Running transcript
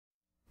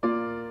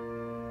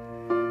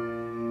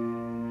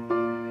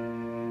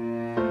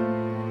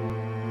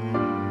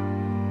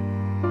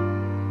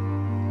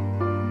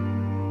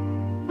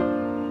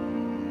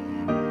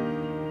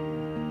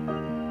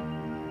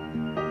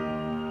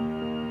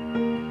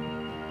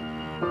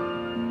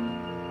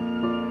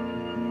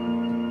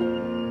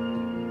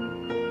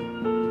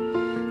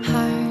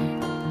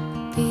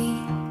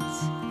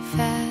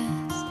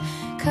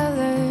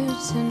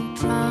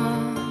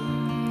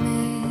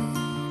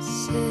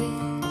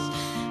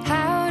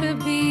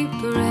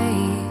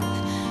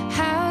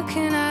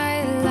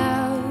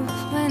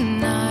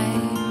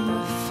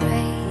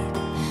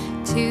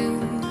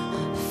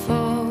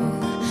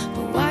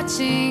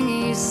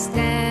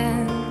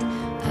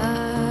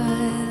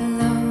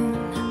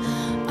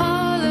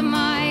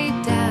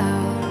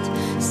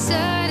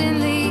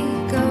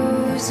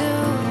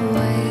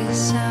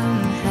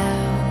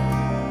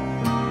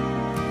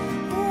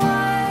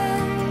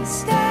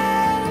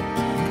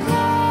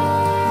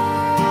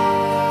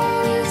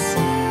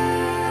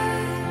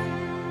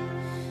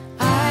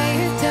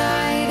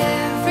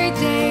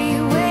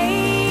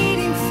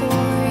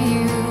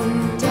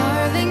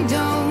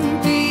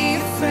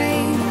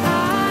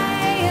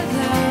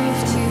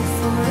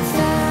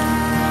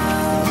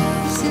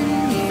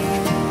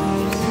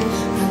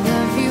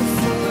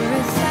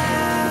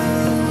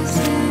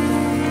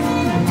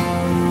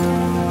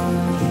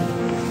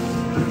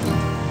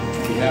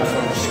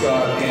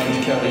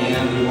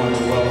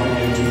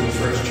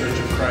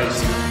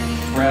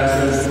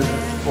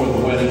for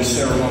the wedding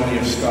ceremony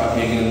of Scott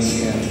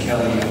Higgins and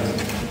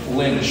Kellyanne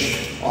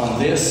Lynch on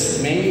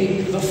this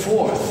May the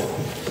 4th,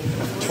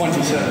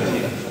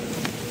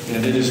 2017.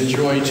 And it is a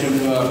joy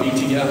to be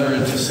together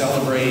and to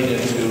celebrate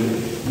and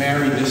to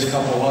marry this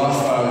couple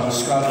off.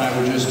 Scott and I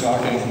were just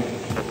talking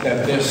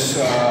that this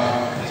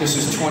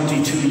is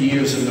 22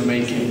 years in the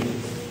making.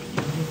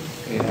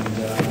 And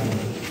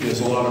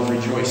there's a lot of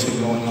rejoicing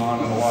going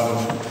on and a lot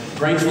of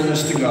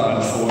gratefulness to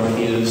God for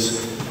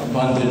His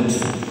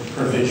abundant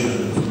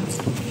provision.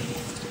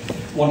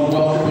 I want to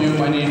welcome you.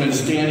 My name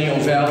is Danny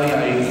Ovalle.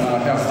 I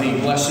have the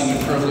blessing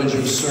and privilege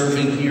of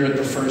serving here at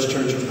the First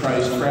Church of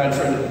Christ,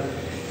 Bradford.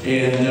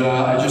 And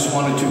I just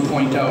wanted to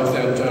point out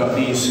that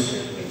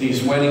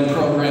these wedding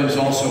programs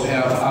also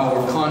have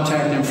our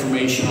contact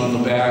information on the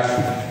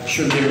back.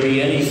 Should there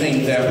be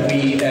anything that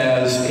we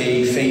as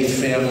a faith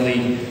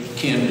family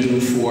can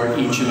do for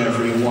each and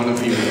every one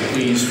of you,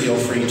 please feel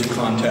free to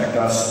contact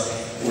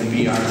us. It would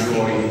be our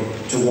joy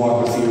to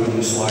walk with you in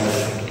this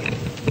life.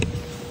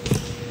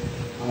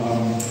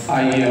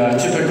 I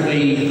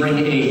typically bring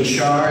a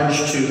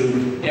charge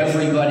to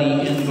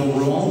everybody in the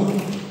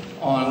room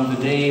on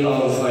the day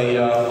of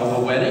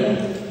a wedding,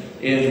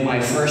 and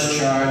my first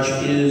charge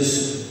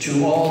is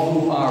to all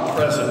who are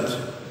present.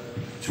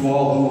 To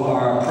all who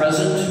are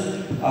present,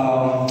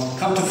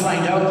 come to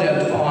find out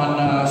that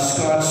on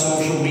Scott's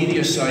social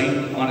media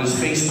site, on his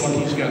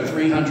Facebook, he's got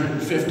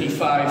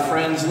 355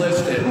 friends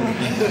listed.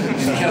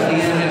 And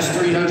Kellyanne has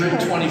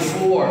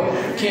 324.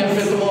 Can't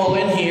fit them all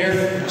in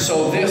here,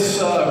 so this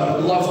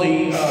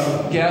lovely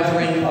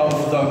gathering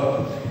of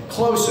the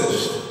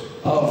closest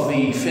of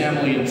the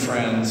family and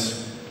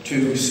friends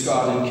to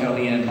Scott and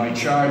Kellyanne, my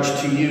charge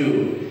to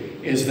you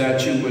is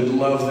that you would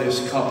love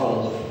this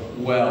couple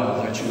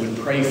well, that you would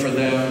pray for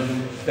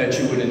them, that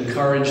you would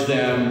encourage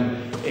them,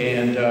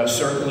 and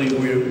certainly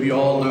we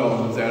all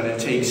know that it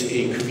takes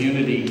a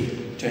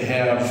community to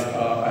have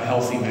a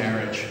healthy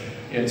marriage.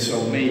 And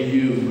so may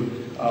you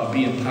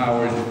be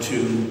empowered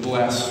to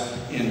bless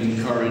and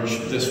encourage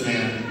this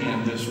man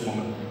and this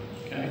woman.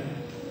 Okay?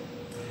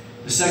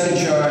 The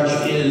second charge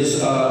is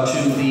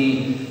to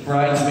the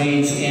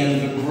bridesmaids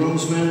and the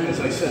groomsmen, as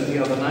I said the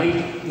other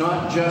night,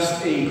 not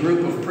just a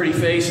group of pretty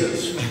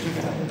faces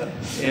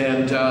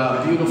and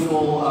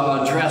beautiful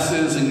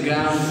dresses and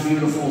gowns,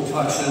 beautiful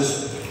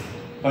tuxes,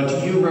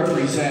 but you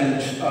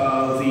represent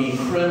the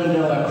creme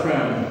de la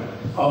creme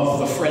of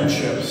the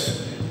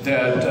friendships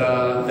that,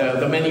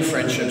 the many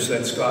friendships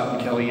that Scott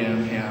and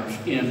Kellyanne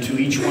have. And to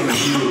each one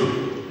of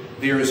you,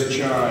 there is a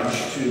charge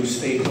to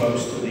stay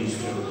close to these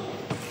two,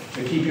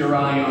 to keep your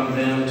eye on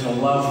them, to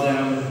love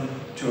them,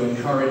 to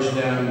encourage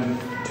them,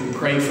 to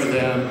pray for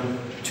them,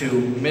 to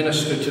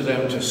minister to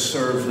them, to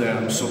serve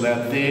them, so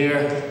that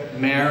their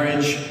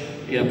marriage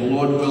and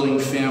Lord willing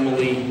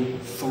family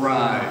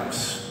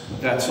thrives.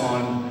 That's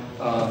on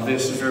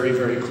this very,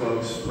 very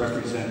close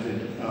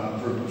represented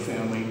group of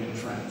family and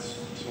friends.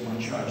 So my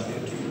charge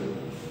there to you.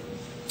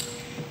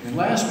 And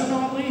last but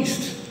not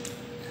least,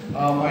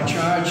 my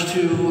charge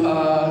to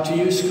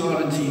you,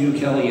 Scott, and to you,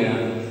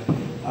 Kellyanne.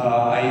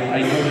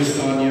 I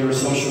noticed on your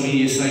social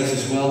media sites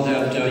as well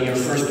that your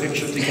first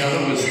picture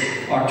together was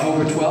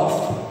October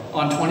 12th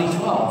on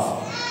 2012.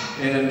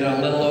 And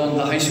let alone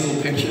the high school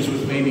pictures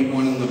with maybe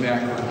one in the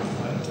background.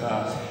 But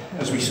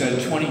as we said,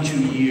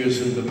 22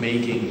 years in the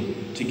making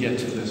to get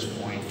to this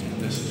point, and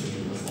this is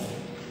beautiful.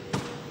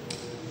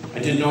 I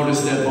did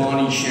notice that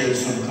Bonnie shared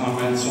some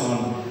comments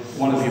on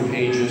one of your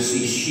pages.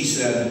 She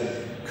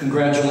said,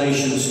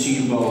 "Congratulations to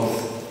you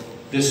both.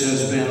 This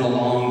has been a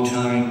long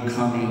time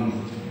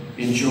coming.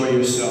 Enjoy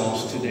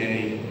yourselves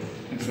today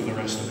and for the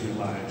rest of your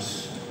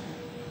lives."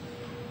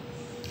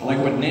 I like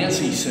what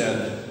Nancy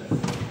said.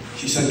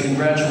 She said,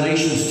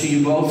 "Congratulations to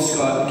you both,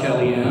 Scott and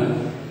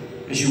Kellyanne,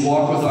 as you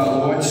walk with our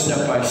Lord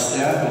step by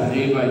step and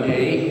day by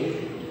day.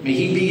 May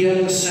He be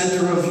at the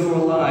center of your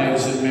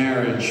lives in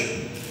marriage.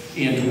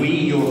 And we,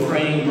 your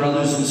praying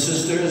brothers and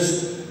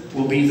sisters,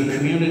 will be the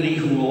community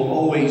who will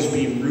always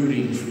be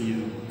rooting for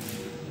you."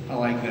 I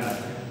like that.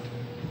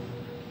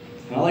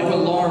 And I like what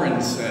Lauren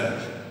said.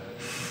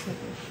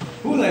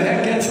 Who the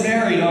heck gets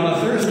married on a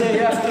Thursday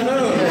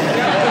afternoon?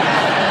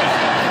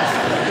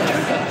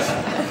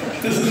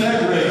 Isn't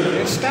that great?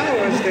 It's Star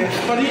Wars Day.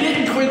 But he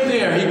didn't quit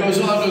there. He goes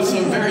on with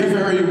some very,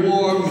 very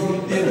warm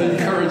and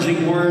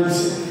encouraging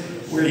words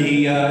where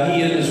he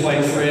and his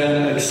wife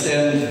Fran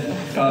extend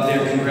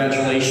their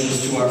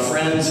congratulations to our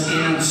friends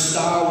and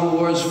Star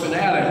Wars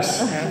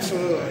fanatics.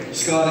 Absolutely.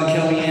 Scott and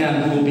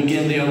Kellyanne, who will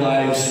begin their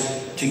lives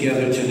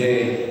together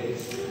today.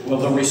 Well,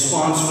 the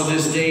response for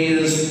this day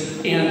is,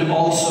 "and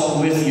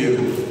also with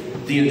you,"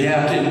 the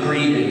adapted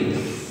greeting.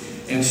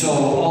 And so,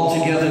 all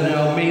together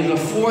now, may the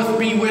 4th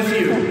be with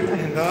you.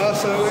 And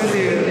also with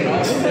you. And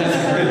also, that's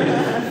great.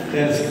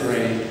 That's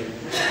great.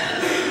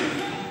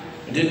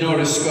 I did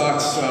notice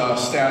Scott's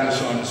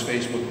status on his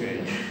Facebook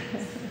page.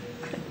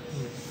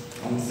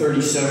 "I'm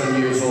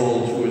 37 years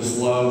old, who is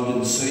loved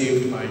and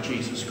saved by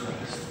Jesus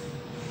Christ.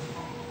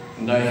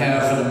 And I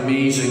have an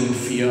amazing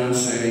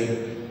fiancé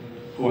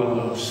who I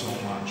love so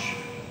much.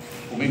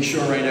 We'll make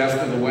sure right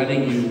after the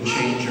wedding you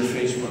change your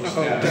Facebook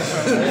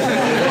status.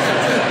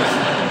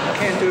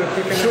 Can't do it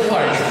quick enough. Sure.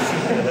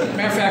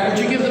 Matter of fact,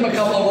 would you give them a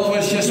couple of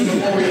moments just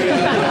before we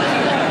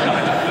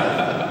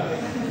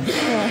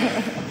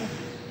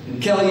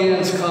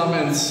Kellyanne's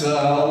comments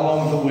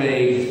along the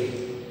way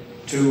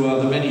to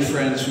the many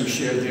friends who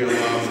shared their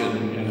love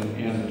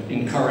and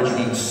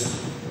encouragements.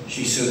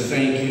 She said,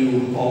 "Thank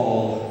you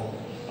all.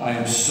 I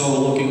am so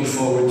looking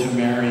forward to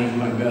marrying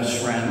my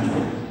best friend,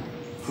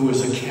 who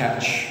is a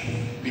catch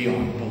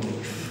beyond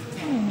belief."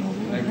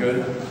 Isn't that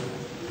good?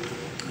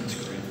 That's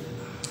great.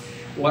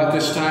 Well, at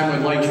this time,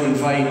 I'd like to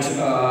invite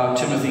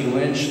Timothy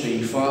Lynch,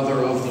 the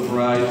father of the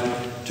bride,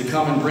 to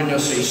come and bring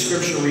us a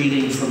scripture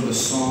reading from the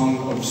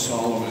Song of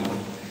Solomon.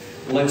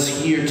 Let's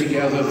hear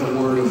together the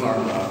word of our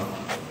God.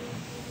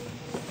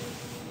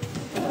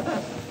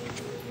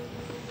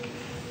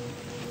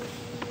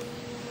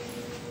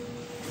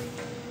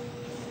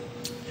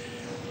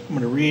 I'm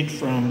going to read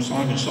from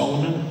Song of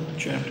Solomon,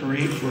 chapter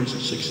 8,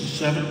 verses 6 and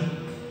 7.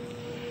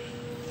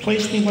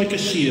 Place me like a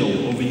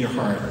seal over your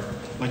heart,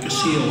 like a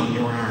seal on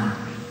your arm.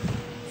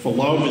 For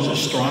love is as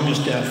strong as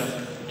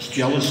death, its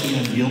jealousy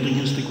unyielding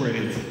as the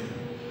grave.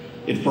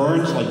 It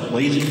burns like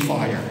blazing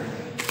fire,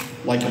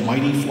 like a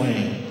mighty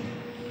flame.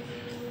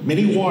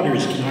 Many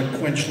waters cannot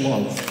quench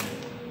love.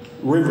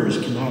 Rivers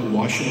cannot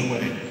wash it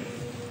away.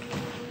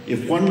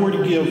 If one were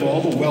to give all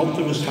the wealth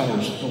of his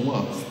house to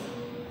love,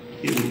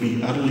 it would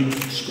be utterly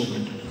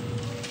scorned.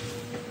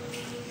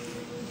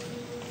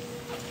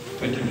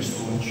 Thank you,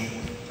 Mr. Lynch.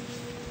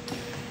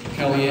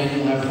 Kellyanne,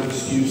 you'll have to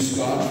excuse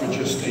Scott for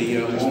just a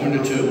moment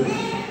or two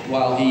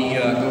while he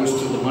goes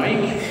to the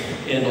mic,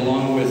 and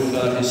along with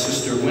his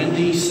sister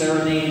Wendy,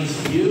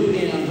 serenades you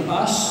and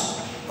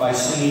us by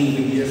singing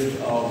the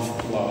gift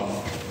of love.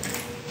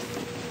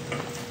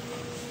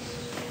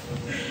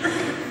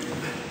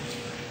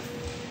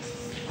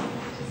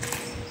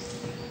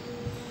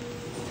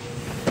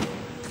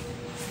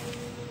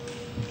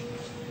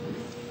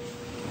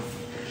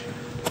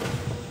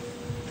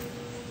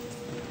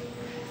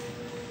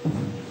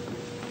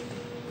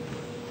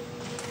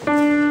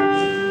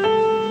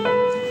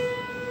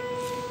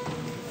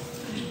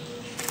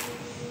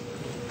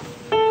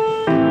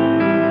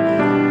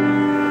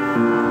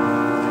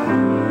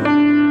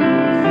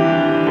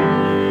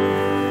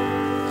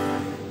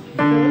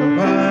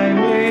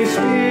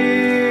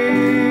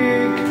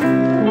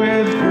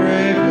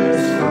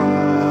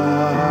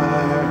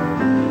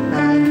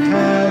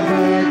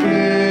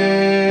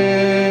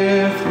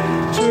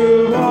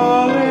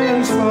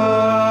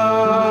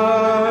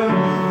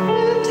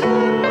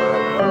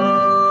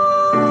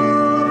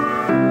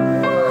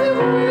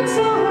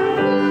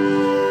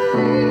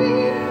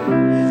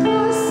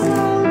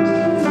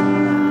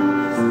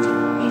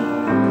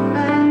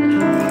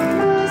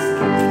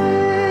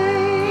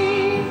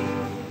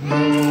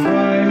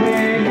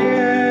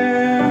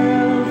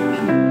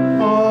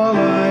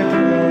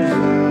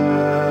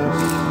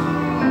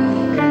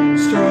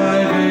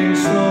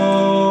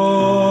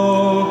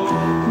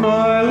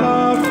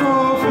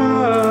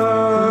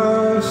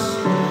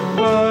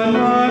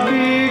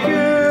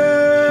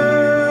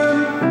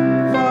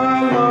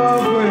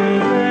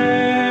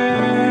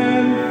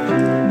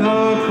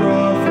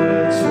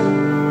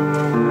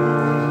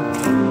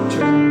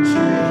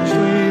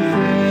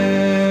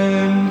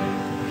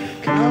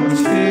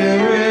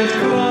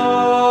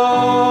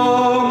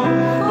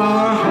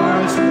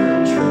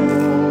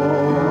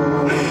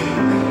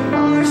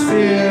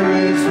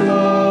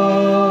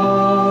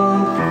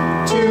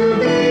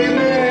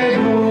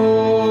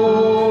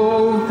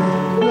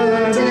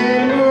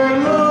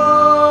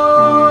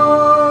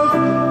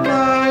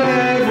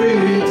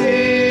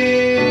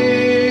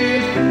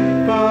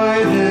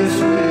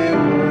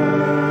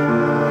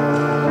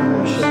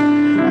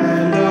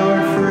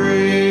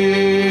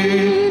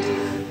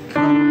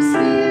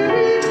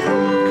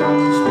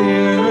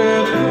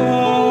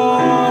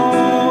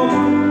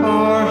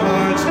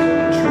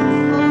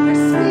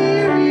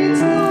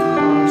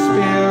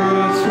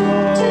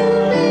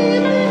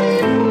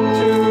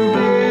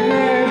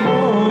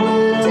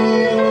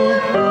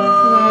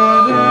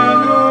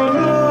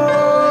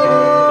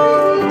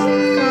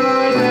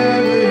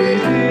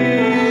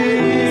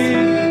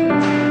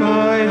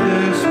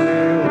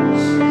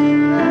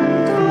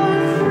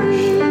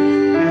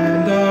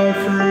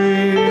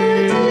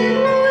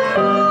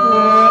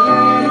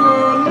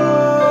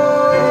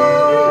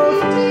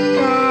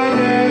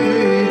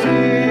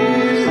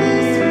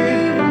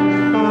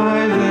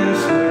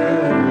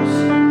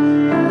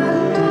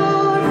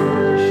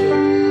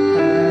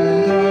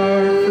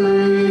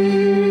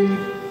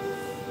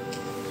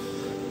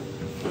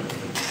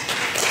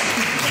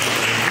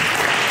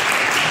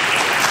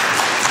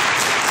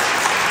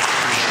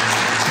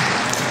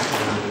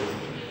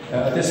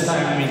 At this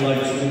time, we'd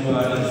like to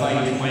invite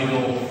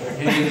Michael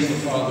Higgins, the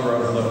father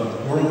of the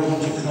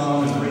Groom, to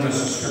come and bring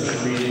us a scripture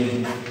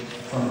reading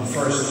from the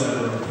first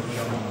letter of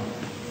John.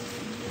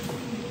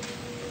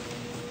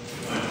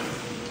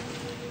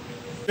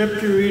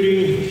 Scripture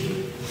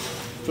reading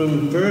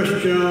from 1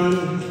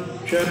 John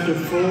chapter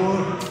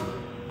 4,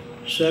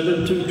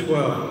 7 through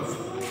 12.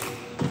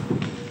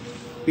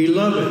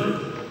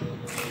 Beloved,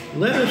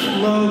 let us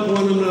love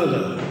one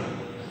another,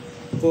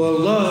 for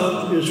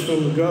love is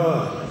from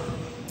God.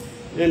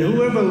 And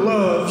whoever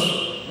loves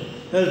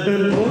has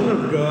been born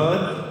of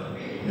God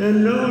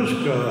and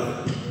knows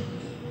God.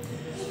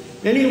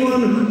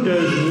 Anyone who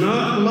does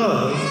not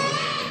love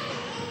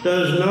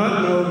does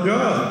not know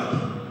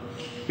God,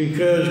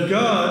 because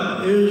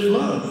God is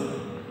love.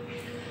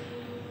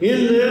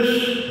 In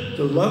this,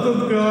 the love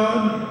of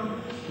God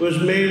was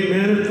made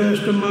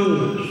manifest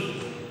among us,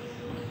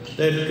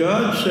 that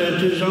God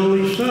sent his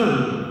only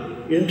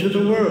Son into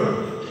the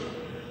world,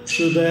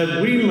 so that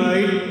we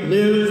might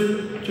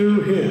live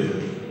through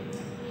him.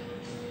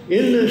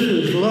 In this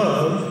is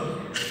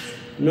love,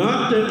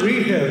 not that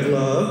we have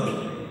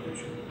loved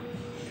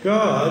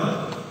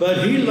God,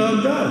 but he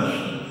loved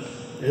us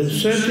and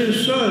sent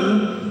his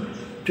Son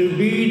to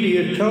be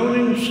the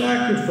atoning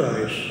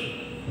sacrifice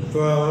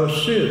for our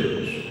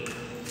sins.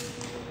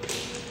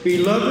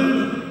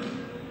 Beloved,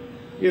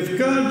 if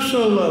God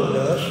so loved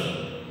us,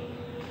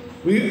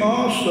 we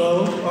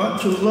also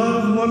ought to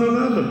love one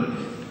another.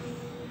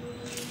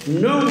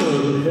 No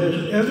one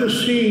has ever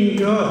seen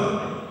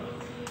God.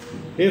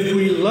 If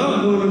we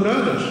love one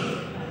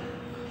another,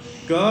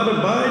 God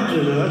abides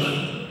in us,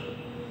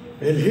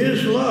 and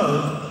his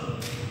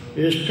love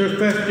is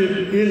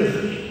perfected in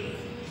us.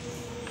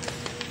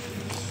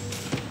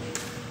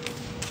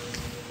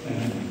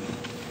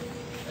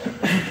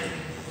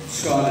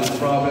 Scott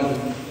and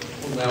Robyn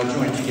will now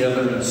join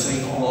together and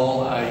sing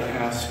All I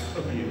Ask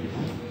of You.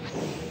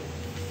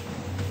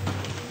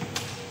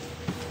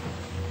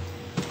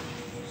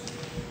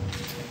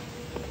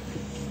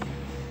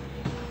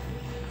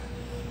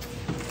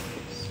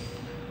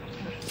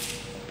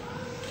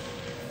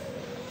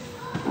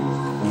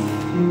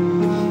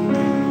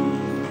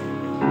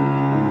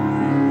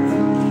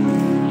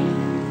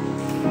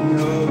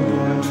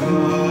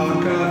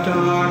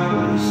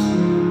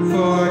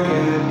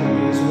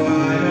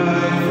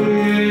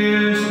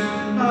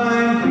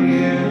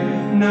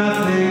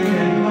 Nothing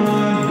can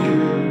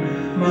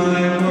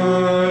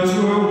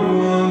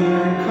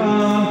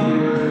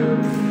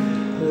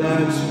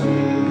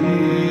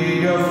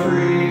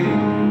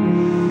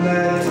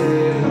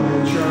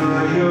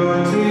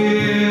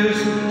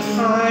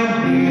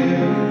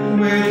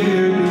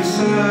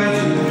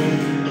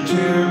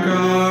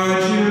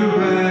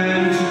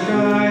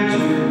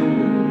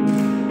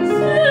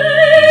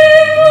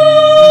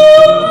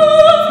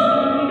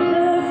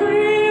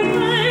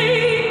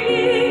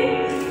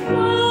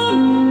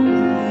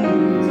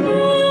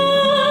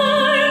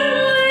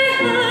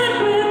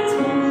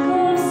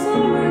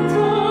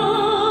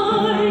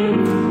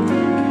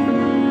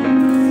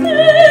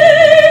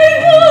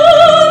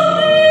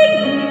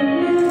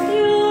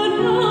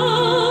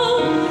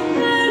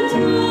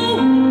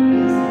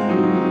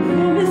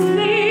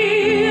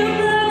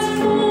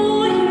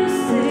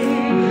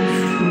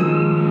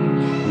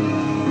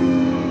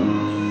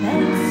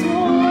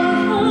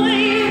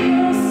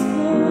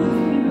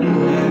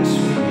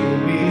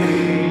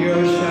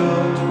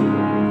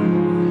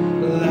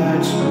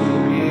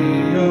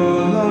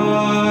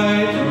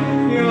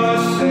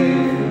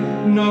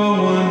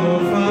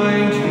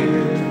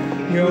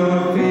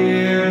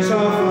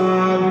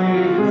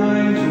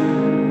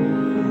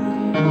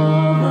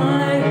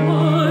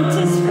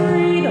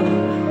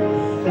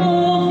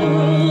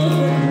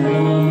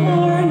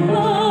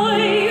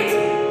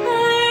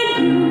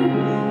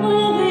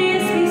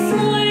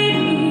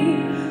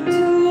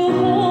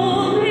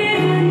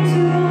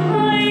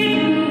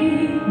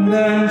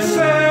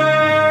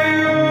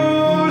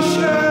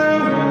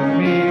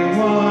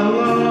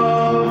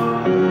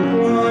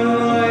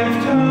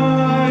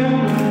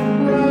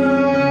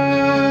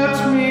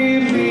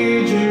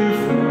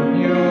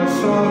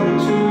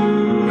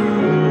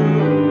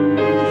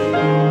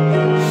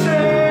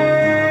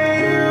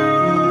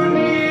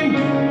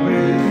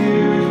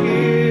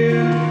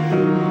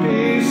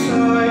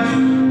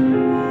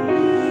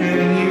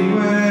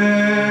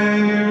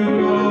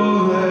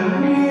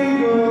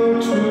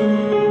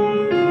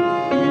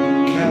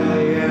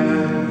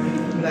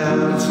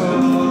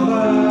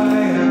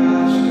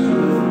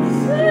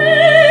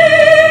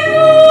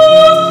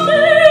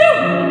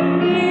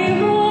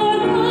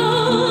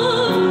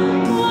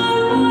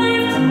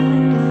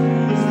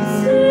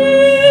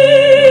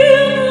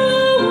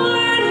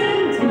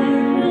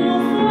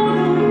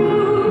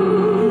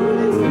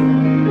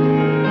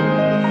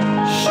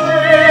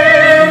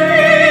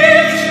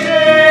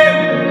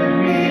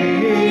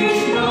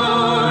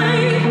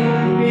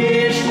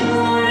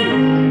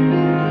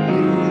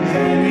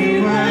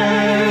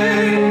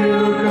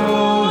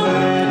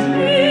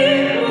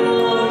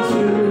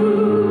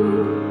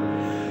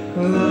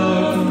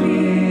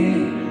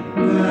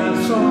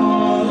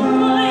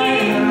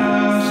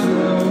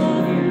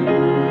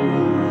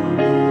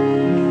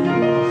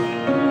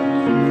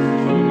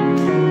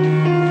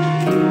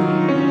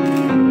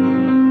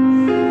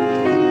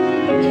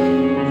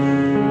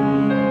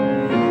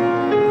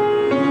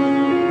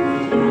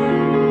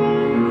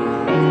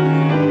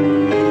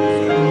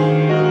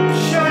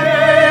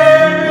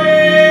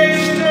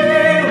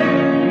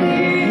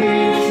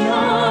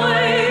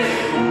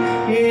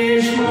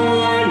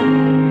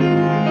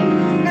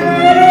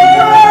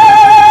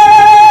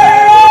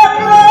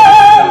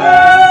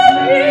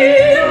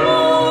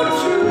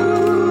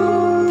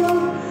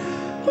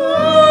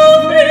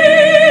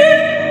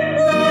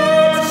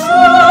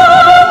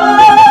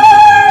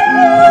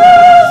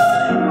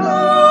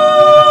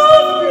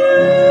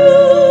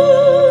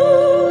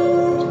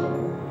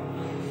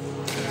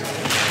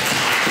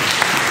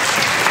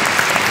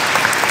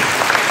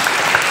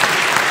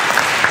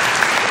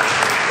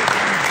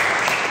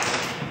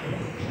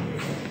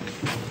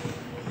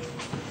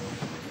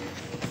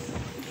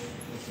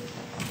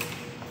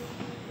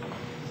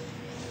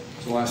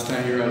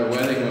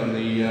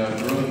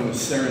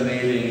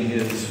serenading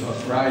his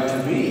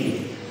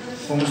bride-to-be.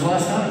 When was the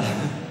last time?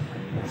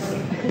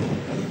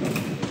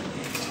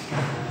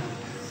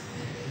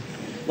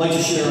 I'd like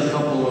to share a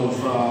couple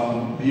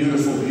of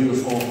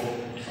beautiful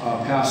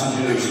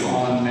passages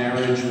on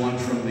marriage, one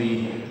from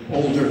the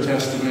Older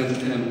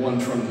Testament and one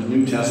from the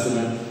New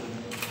Testament.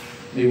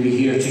 May we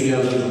hear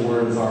together the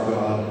word of our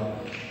God.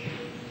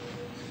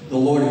 The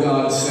Lord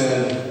God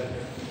said,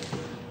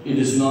 "It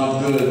is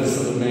not good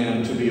for the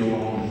man to be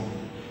alone.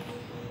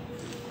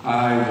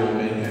 I will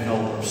make a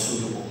helper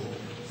suitable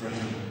for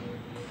him."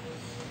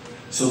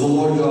 So the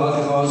Lord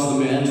God caused the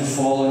man to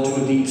fall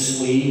into a deep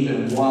sleep,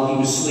 and while he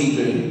was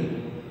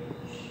sleeping,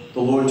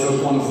 the Lord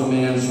took one of the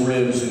man's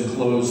ribs and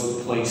closed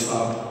the place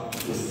up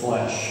with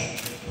flesh.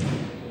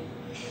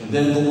 And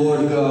then the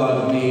Lord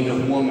God made a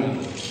woman,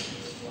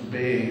 a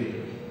babe,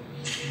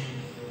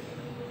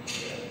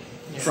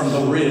 from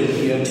the rib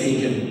he had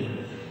taken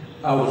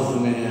out of the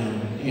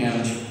man,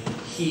 and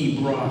he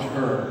brought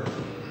her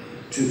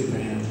to the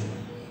man.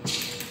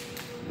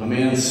 The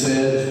man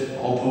said,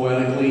 all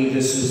poetically,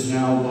 "This is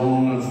now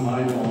bone of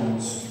my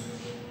bones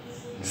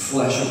and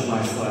flesh of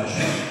my flesh.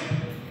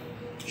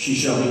 She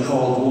shall be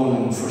called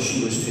woman, for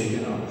she was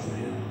taken out of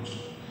man."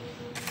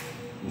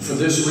 And for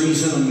this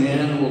reason, a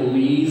man will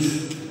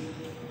leave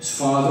his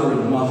father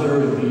and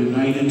mother and be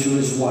united to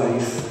his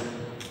wife,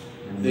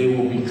 and they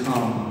will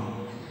become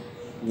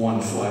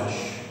one flesh.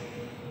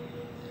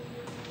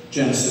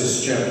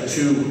 Genesis chapter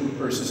 2,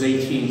 verses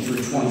 18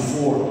 through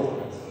 24.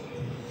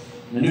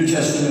 In the New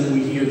Testament,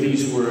 we hear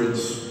these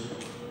words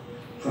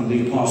from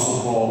the Apostle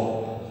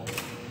Paul.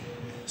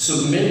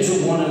 "Submit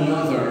to one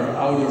another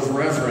out of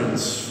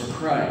reverence for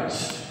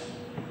Christ.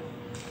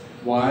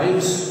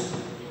 Wives,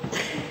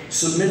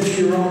 submit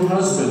to your own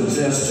husbands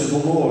as to the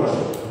Lord.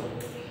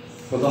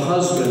 For the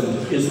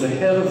husband is the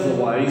head of the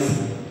wife,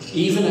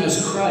 even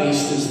as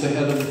Christ is the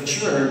head of the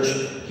church,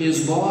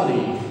 his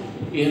body,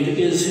 and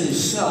is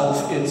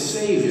himself its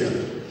Savior.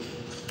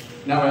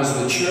 Now as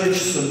the church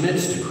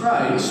submits to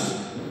Christ,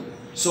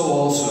 so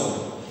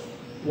also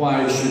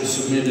wives should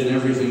submit in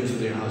everything to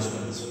their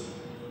husbands.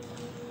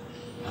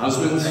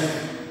 Husbands,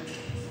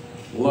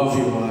 love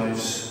your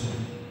wives,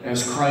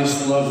 as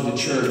Christ loved the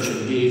church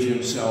and gave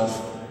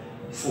himself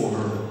for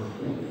her,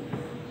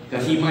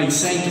 that he might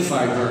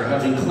sanctify her,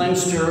 having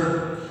cleansed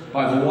her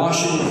by the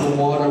washing of the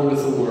water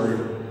with the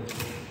word,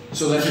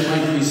 so that he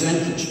might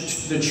present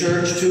the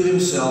church to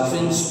himself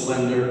in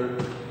splendor,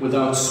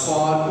 without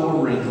spot or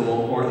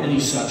wrinkle or any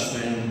such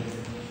thing,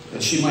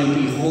 that she might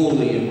be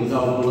holy and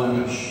without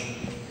blemish.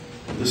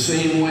 The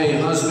same way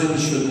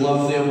husbands should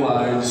love their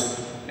wives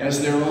as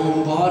their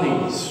own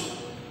bodies.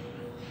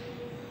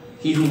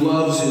 He who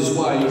loves his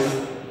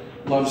wife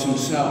loves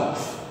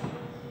himself.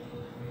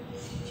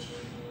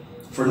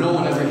 For no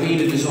one ever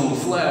hated his own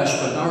flesh,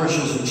 but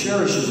nourishes and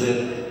cherishes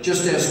it,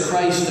 just as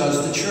Christ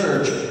does the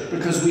church,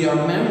 because we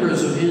are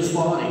members of his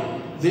body.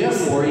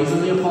 Therefore,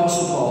 even the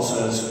Apostle Paul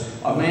says,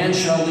 "A man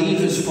shall leave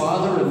his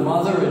father and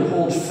mother and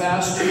hold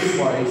fast to his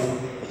wife,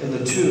 and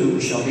the two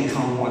shall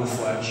become one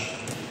flesh."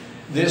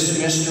 This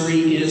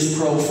mystery is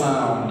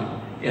profound,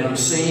 and I'm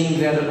saying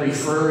that it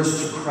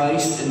refers to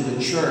Christ and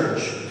the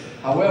church.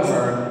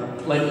 However,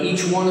 let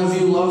each one of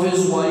you love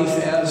his wife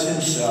as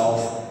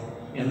himself,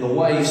 and the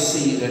wife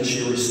see that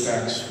she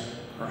respects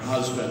her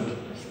husband.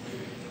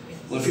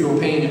 Well, if you were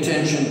paying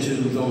attention to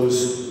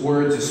those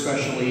words,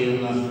 especially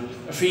in the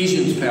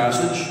Ephesians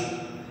passage,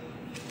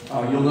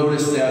 you'll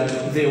notice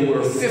that there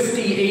were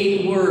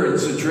 58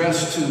 words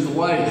addressed to the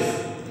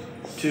wife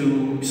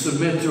to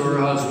submit to her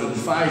husband.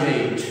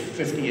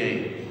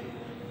 58.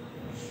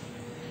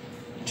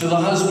 To the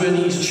husband,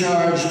 he's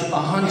charged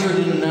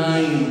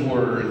 109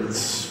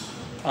 words.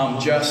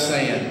 I'm just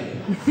saying.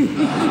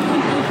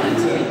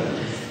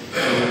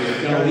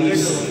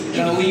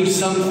 Gonna leave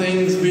some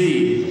things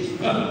be.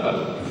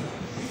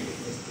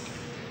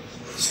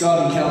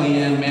 Scott and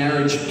Kellyanne,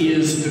 marriage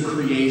is the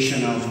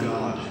creation of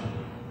God.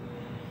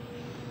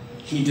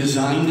 He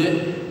designed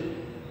it.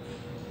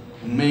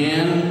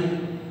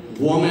 Man,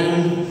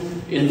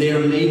 woman, and their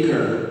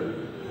maker.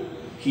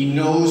 He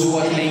knows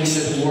what makes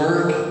it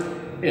work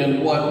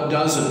and what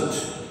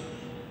doesn't.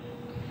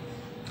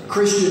 A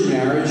Christian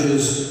marriage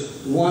is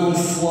one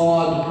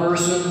flawed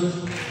person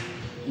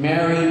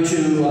married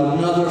to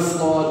another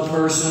flawed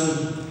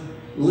person,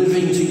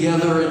 living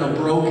together in a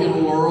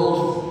broken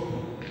world,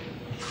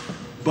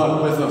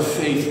 but with a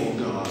faithful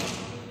God.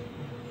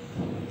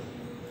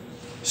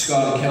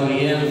 Scott and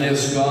Kellyanne,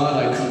 this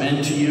God I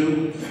commend to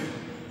you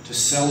to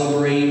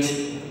celebrate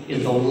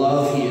in the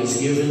love he has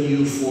given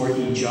you for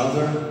each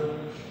other.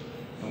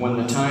 And when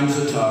the times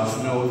are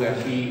tough, know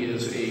that he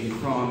is a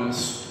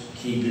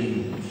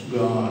promise-keeping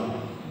God.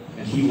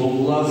 And he will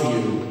love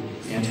you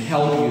and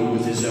help you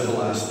with his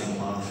everlasting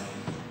love.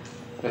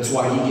 That's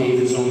why he gave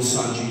his own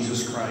son,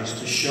 Jesus Christ,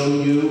 to show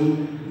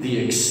you the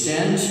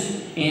extent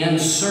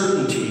and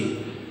certainty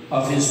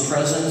of his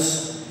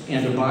presence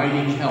and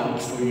abiding help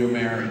for your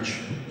marriage.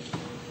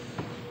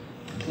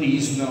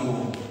 Please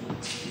know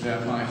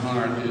that my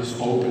heart is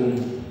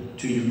open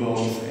to you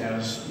both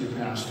as your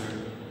pastor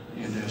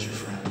and as your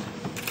friend.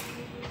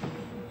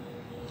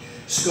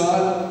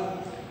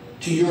 Scott,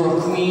 to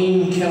your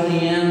queen,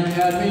 Kellyanne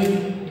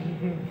Higgins,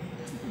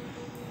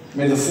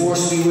 may the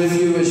force be with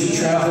you as you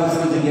travel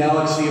through the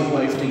galaxy of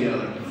life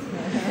together.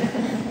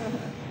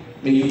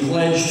 May you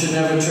pledge to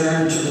never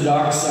turn to the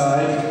dark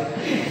side,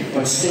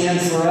 but stand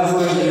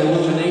forever in the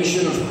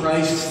illumination of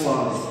Christ's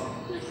love.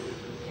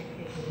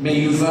 May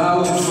you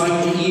vow to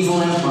fight the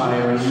evil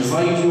empire and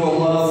invite your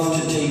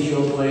love to take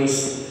her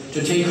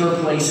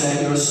place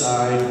at your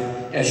side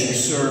as you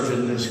serve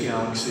in this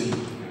galaxy.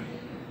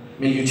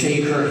 May you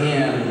take her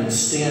hand and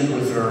stand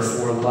with her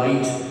for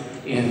light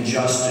and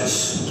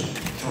justice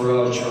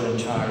throughout your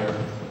entire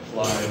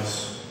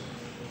lives.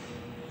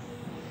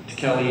 To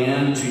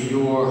Kellyanne, to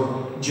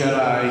your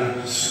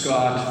Jedi,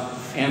 Scott,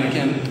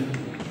 Anakin,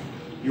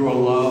 your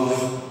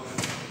love,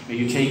 may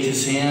you take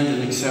his hand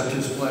and accept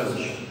his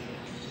pledge.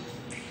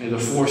 May the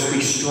force be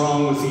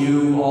strong with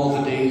you all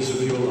the days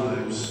of your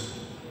lives.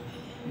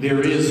 There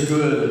is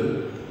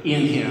good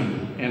in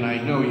him, and I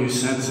know you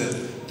sense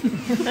it.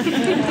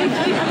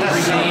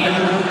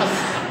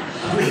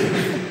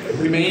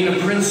 Remain a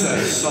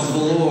princess of the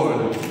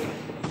Lord,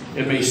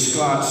 and may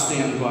Scott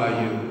stand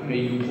by you. May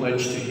you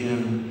pledge to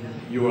him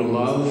your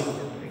love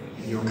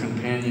and your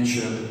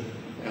companionship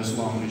as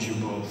long as you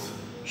both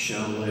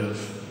shall live.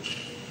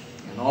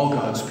 And all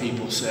God's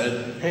people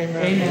said, Amen.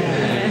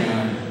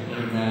 Amen.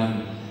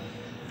 Amen.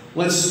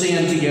 Let's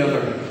stand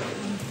together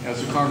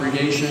as a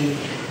congregation.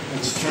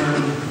 Let's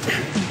turn.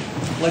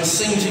 Let's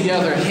sing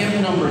together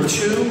hymn number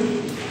 2.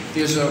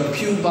 There's a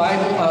pew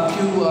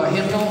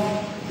hymnal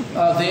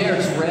there.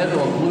 It's red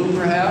or blue,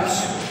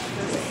 perhaps.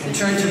 And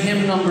turn to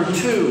hymn number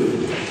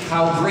 2,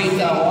 How Great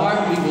Thou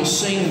Art. We will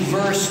sing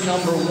verse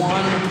number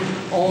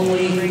 1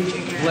 only,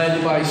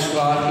 led by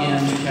Scott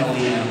and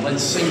Kellyanne.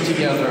 Let's sing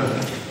together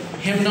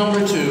hymn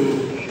number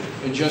 2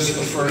 and just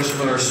the first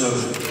verse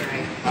of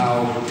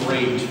How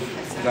Great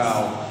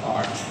Thou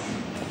Art.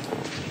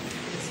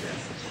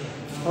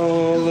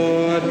 O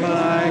Lord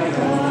my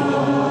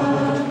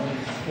God,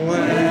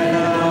 when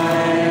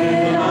I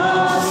in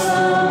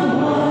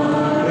awesome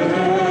wonder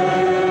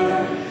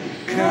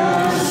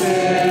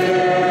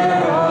consider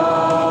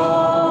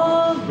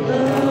all the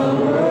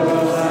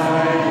world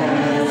thy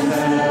hands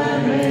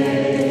have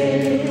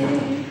made,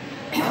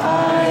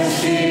 I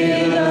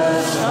see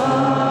the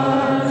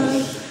stars,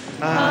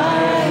 I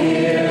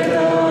hear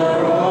the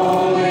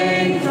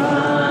rolling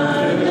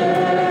thunder,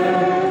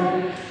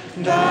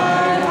 thy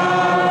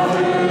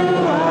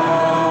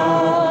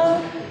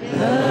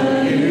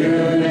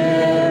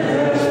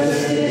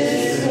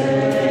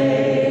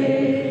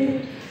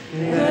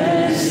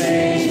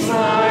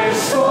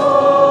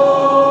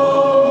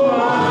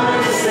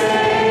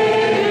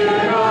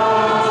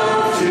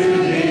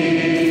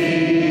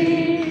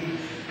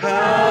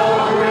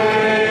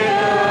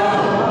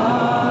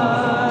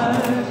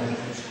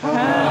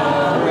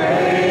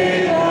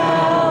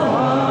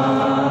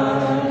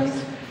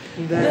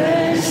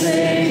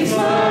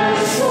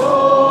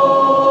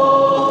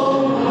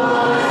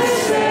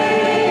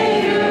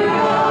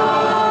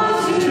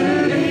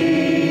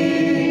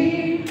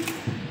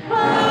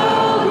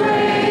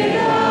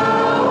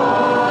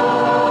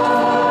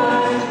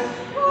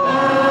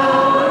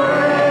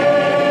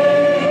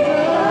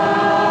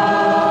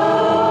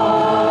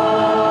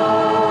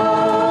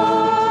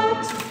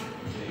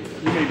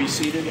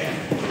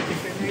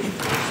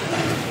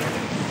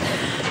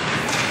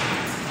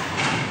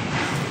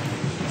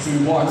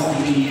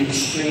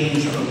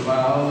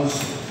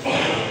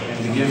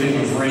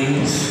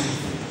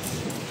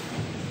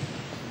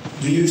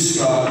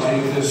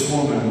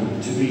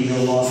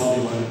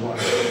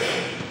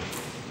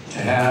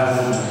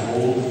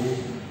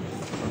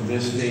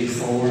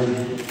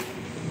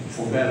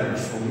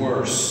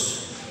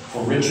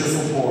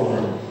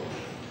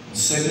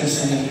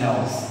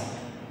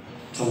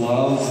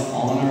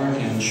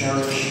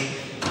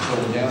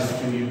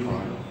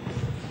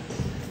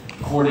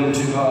according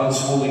to God's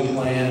holy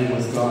plan and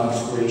with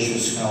God's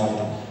gracious help,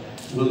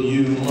 will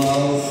you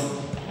love,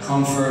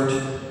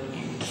 comfort,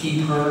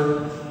 keep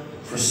her,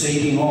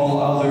 forsaking all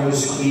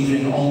others,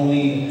 cleaving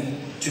only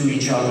to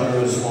each other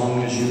as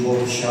long as you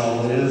both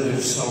shall live?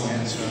 If so,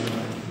 answer.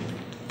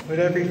 With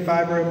every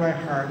fiber of my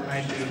heart,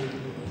 I do.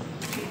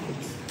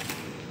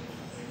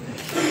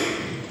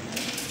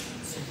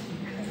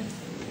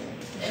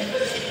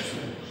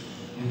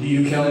 And do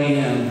you,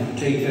 Kellyanne,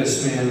 take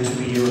this man to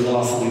be your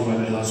lawfully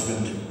wedded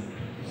husband,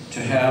 to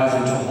have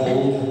and to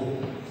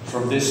hold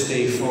from this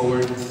day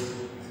forward,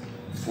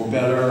 for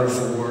better or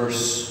for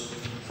worse,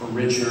 for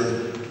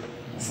richer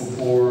or for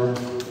poorer,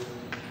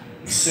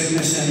 in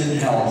sickness and in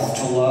health,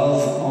 to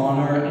love,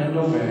 honor, and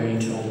obey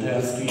till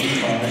death do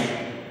you part,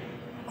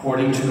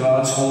 according to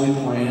God's holy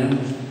plan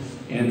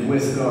and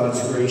with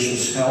God's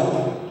gracious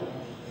help?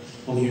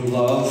 Will you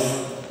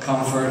love,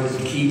 comfort,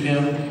 and keep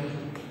him,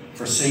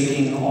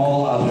 forsaking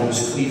all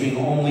others, cleaving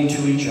only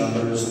to each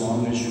other as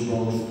long as you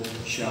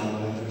both shall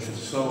live? If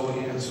so,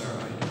 answer,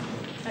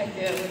 I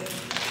do. I do.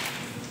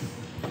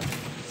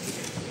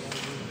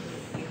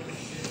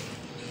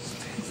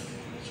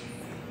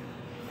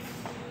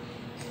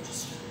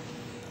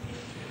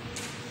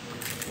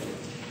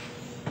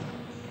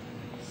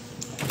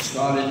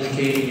 Scott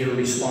indicating your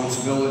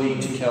responsibility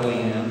to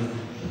Kellyanne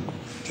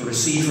to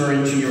receive her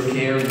into your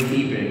care and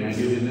keeping. I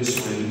give you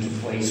this ring to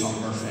place on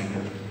her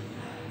finger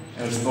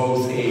as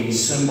both a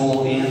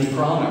symbol and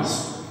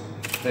promise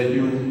that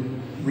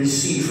you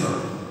receive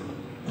her.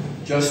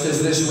 Just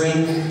as this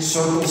ring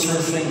circles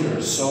her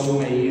finger, so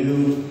may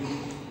you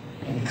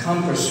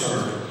encompass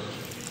her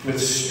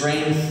with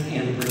strength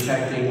and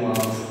protecting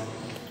love,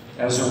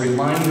 as a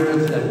reminder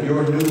that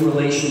your new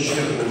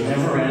relationship will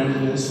never end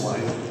in this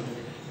life,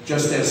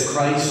 just as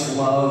Christ's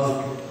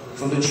love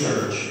for the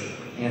church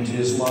and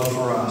his love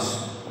for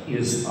us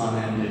is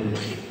unending.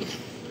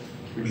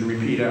 Would you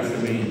repeat after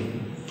me?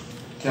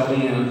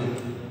 Kellyanne.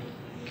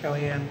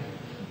 Kellyanne.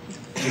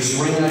 This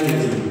ring I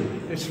give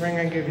you. This ring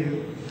I give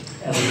you.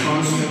 As a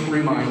constant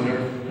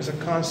reminder. As a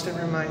constant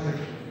reminder.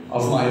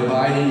 Of my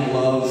abiding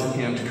love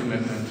and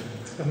commitment.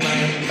 Of my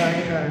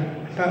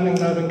abiding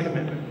love and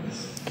commitment.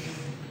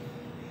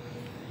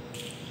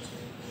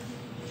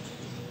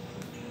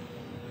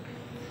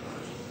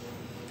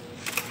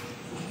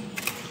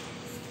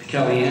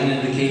 Kellyanne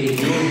indicating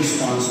your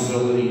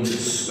responsibility to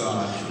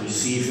Scott to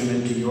receive him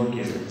into your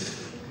care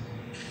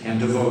and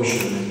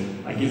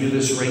devotion. I give you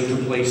this ring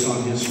to place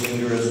on his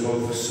finger as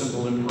both a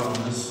symbol and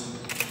promise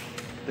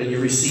that you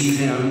receive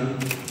him,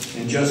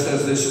 and just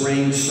as this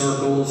ring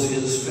circles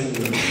his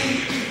finger,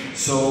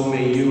 so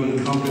may you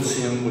encompass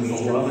him with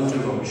the love and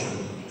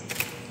devotion,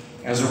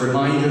 as a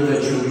reminder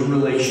that your new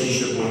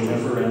relationship will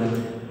never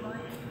end,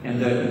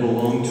 and that you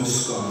belong to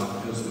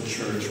Scott as the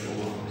church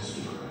belongs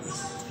to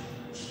Christ.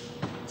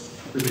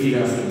 Repeat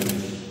after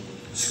me.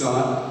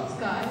 Scott.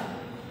 Scott.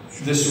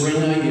 This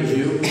ring I give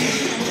you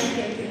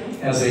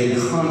as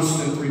a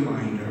constant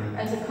reminder.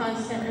 As a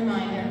constant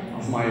reminder.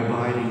 Of my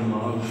abiding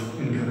love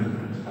and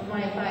commitment. Of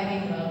my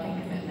abiding love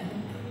and commitment.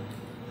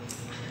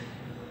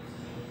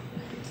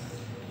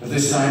 At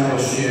this time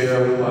we'll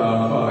share,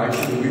 well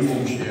actually we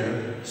won't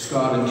share.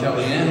 Scott and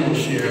Kellyanne will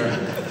share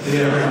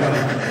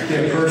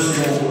their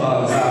personal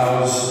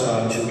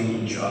vows to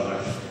each other.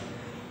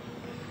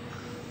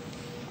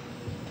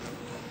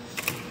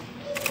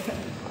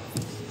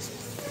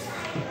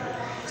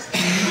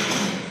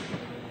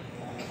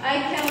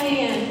 I,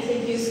 Kellyanne,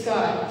 take you,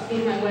 Scott, to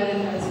be my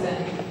wedded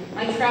husband,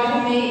 my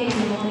travel mate on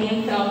the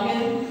Millennium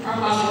Falcon, or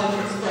Hogwarts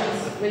Express,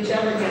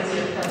 whichever gets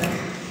here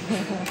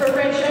first. For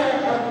richer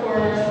or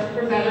poorer,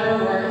 for better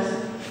or worse,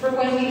 for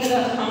when we hit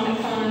up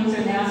Comic Cons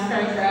or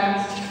NASCAR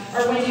tracks,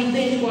 or when you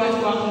binge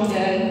watch Walking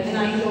Dead, and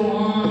I go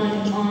on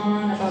and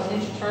on about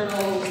Ninja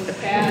Turtles,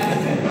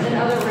 cats, and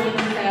other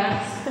random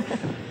facts.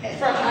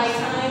 For high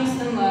times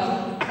and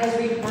low, as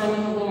we grow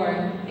in the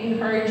Lord,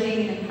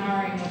 encouraging and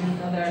empowering one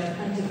another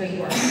unto good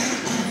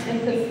works,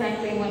 and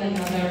perfecting one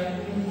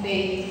another in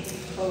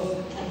faith,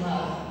 hope, and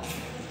love.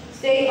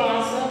 Stay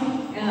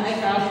awesome, and I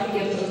vow to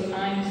forgive those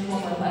times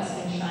when we're less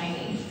than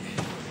shiny.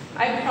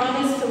 I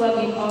promise to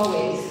love you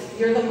always.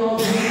 You're the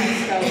Mulder in my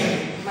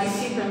Scully, my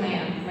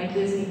Superman, my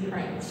Disney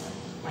Prince,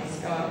 my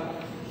Scott.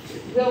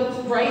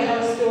 We'll write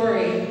our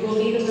story.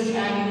 We'll be the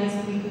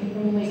protagonists we can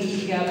only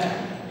be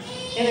together.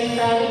 In a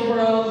crowded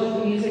world with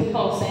the music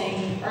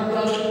pulsing, our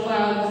beloved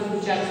clouds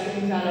with the jet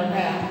streams at our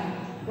back.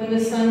 When the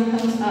sun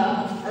comes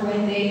up, or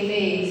when day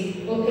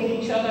fades, we'll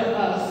pick each other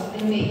up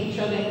and make each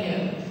other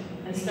new,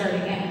 and start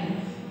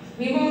again.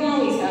 We won't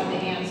always have the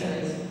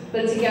answers,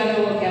 but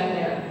together we'll get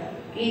there,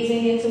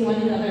 gazing into one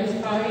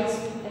another's hearts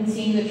and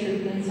seeing the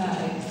truth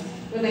inside,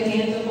 with a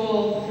hand to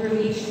hold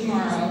through each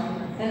tomorrow,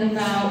 and a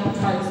vow of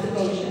heart's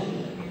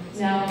devotion,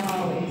 now and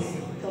always,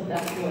 till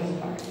death do us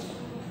part.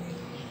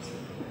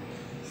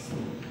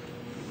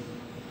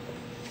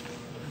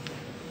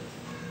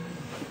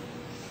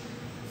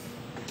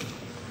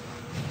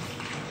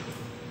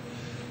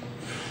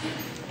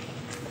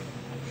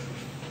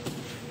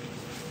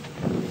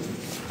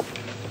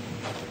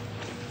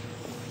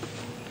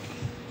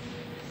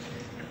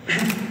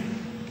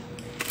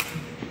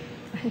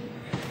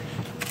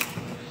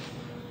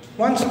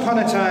 Once upon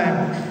a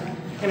time,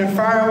 in a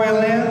faraway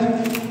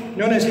land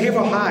known as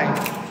Haverhill MA,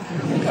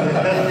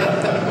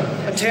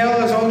 a tale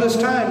as old as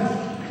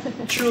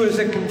time, true as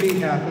it can be,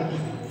 happened.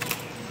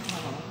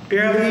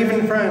 Barely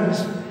even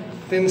friends,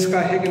 then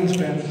Scott Higgins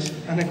bends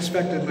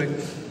unexpectedly.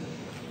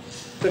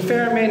 The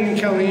fair maiden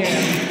Kellyanne,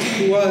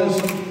 who was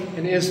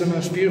and is the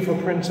most beautiful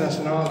princess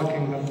in all the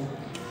kingdom,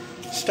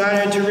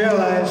 started to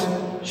realize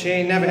she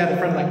ain't never had a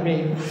friend like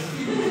me.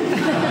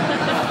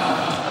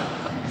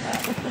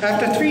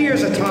 After 3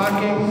 years of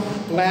talking,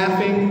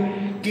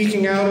 laughing,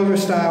 geeking out over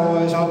Star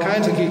Wars, all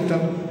kinds of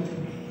geekdom,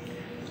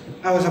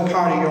 I was a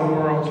part of your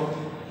world.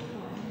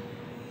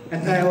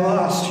 And I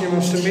lost your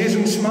most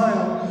amazing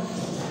smile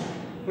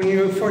when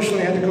you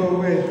unfortunately had to go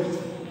away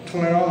to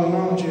learn all the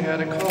knowledge you had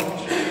at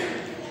college.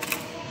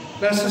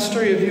 That's the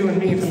story of you and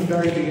me from the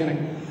very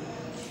beginning.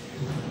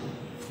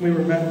 We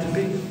were meant to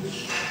be.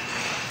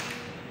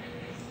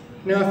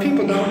 Now, if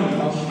people don't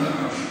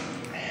know,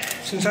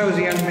 since I was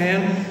a young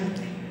man,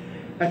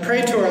 I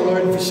prayed to our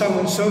Lord for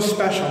someone so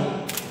special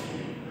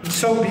and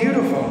so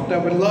beautiful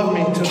that would love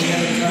me till the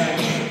end of time.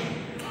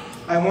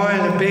 I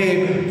wanted a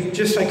babe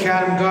just like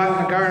Adam got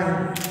in the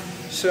garden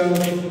so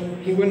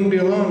he wouldn't be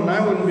alone and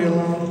I wouldn't be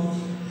alone.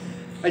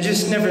 I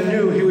just never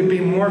knew he would be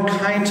more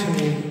kind to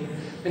me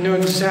and know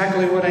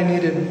exactly what I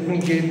needed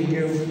when he gave me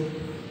you.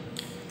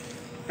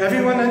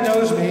 Everyone that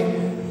knows me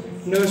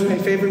knows my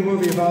favorite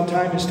movie of all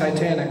time is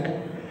Titanic.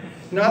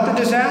 Not the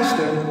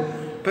disaster,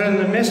 but in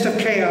the midst of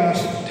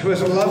chaos, there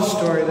was a love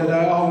story that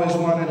I always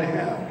wanted to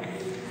have.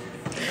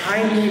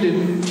 I needed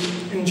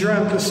and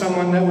dreamt of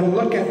someone that would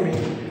look at me,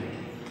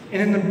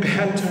 and in the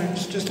bad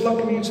times, just look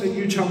at me and say,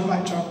 you jump,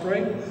 I jump,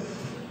 right?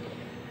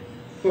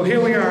 Well,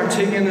 here we are,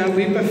 taking that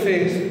leap of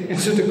faith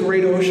into the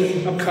great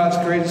ocean of God's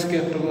greatest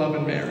gift of love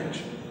and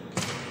marriage.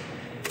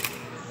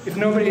 If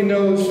nobody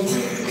knows,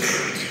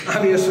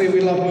 obviously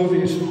we love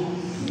movies.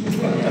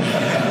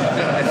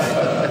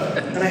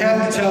 And I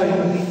have to tell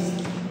you,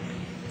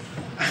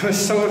 I was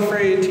so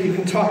afraid to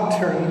even talk to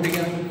her in the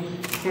beginning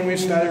when we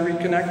started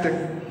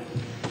reconnecting.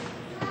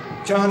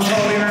 John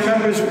totally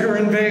remembers we were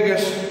in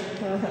Vegas,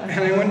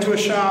 and I went to a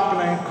shop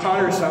and I caught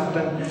her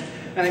something.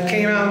 And I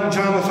came out and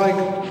John was like,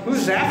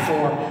 who's that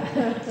for?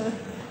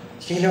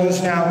 He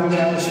knows now who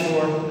that was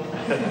for.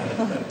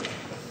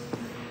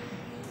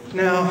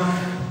 Now,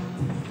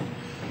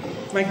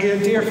 my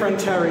dear friend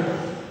Terry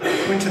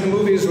went to the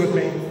movies with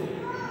me,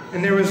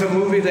 and there was a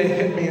movie that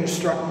hit me and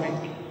struck me.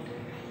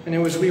 And it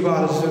was We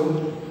Bought a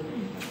Zoo.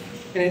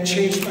 And it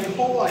changed my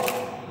whole life.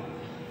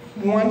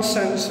 One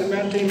sentence that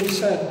Matt Damon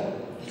said,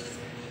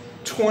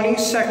 20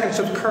 seconds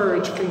of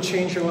courage can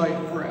change your life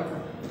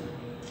forever.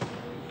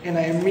 And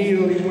I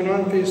immediately went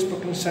on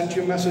Facebook and sent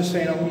you a message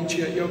saying, I'll meet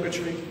you at Yoga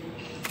Tree.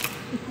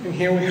 And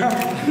here we are.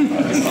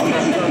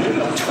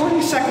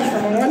 20 seconds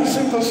from one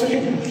simple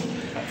scene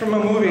from a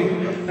movie.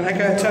 And I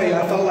gotta tell you,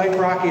 I felt like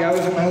Rocky. I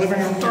was in my living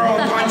room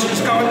throwing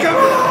punches, going, come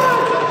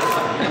on!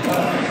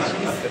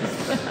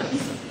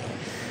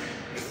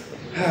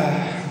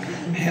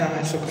 Man,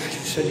 I'm so glad you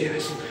said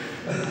yes.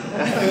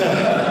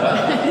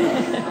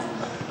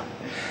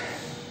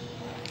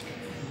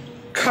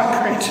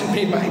 God granted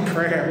me my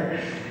prayer,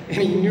 and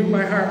he knew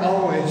my heart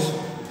always.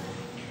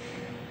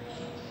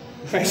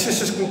 My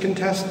sisters can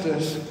contest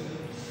this,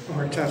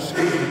 or attest.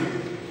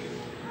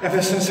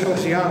 Ever since I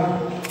was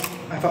young,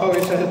 I've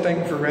always had a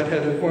thing for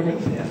redheaded women.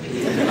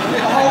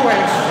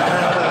 Always.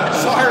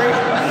 Sorry,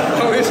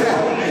 always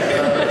have.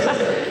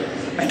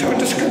 I don't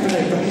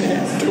discriminate on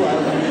that, do I?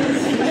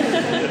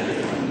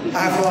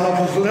 I've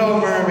loved Little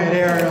Mermaid,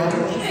 Ariel.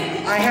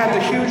 I had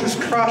the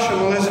hugest crush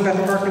on Elizabeth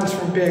Perkins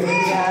from Big.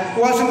 It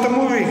wasn't the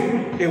movie,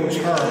 it was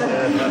her.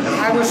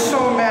 I was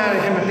so mad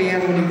at him at the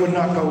end when he would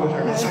not go with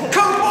her. I was like,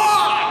 come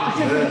on!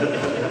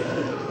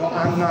 Well,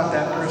 I'm not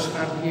that person,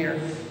 I'm here.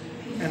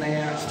 And I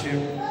asked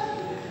you.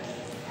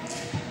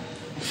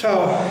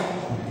 So,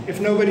 if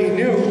nobody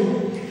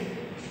knew,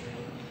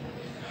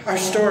 our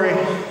story,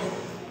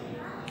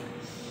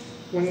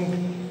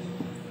 when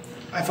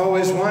I've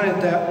always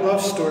wanted that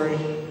love story,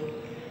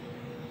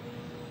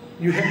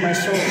 you hit my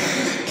soul.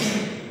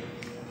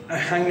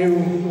 I knew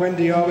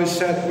Wendy always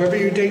said, whoever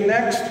you date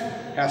next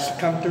has to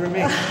come through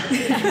me. I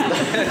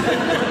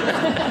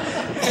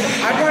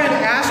wanted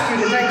to ask you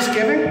to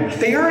Thanksgiving.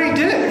 They already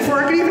did it before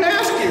I could even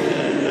ask you.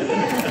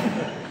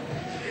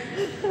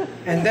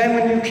 And then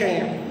when you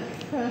came,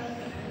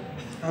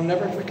 I'll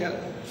never forget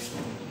it.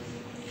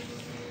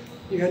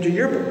 You had your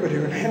yearbook with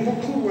you, and I had no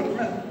clue what it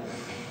meant.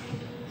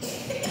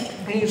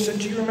 And you said,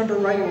 do you remember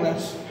writing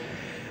this?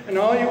 And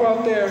all you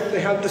out there,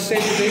 they have the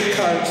save the date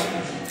cards.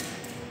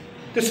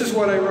 This is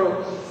what I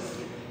wrote.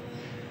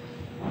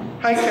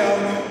 Hi, Cal.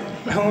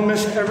 I will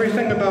miss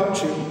everything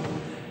about you.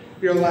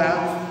 Your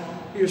laugh,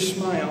 your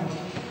smile.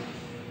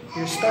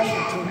 You're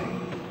special to me.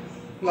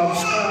 Love,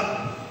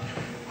 Scott.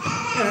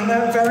 And in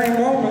that very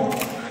moment,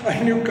 I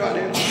knew God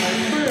answered my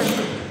prayer.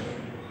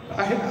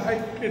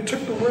 It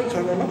took the words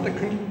out of my mouth. I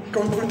couldn't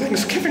go through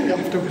Thanksgiving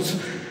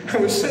afterwards. I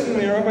was sitting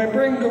there on my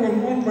brain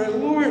going, oh my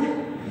Lord,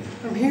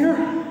 I'm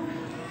here.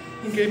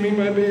 He gave me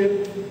my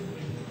babe.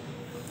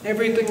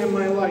 Everything in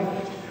my life,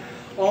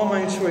 all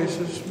my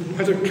choices,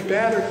 whether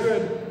bad or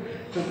good,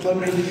 have led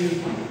me to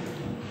you.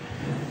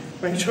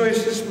 My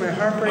choices, my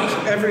heartbreaks,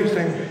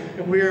 everything.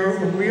 And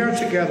when we are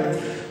together,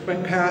 my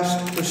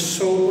past was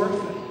so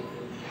worth it.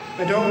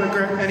 I don't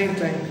regret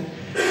anything.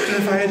 Because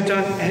if I had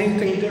done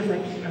anything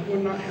different, I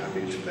would not have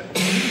you today.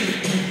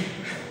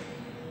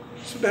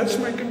 So that's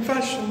my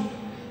confession.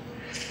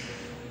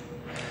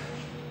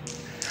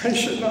 I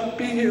should not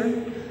be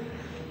here.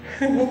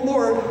 And the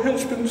Lord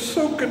has been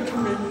so good to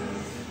me.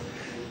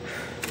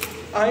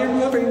 I am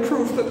living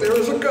proof that there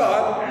is a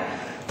God,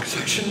 because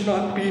I should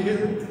not be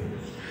here.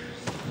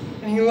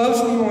 And he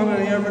loves me more than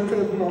I ever could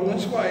have known.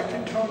 That's why I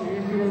keep telling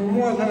you, you are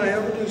more than I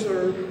ever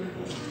deserved.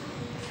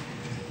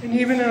 And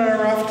even in our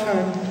rough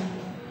time,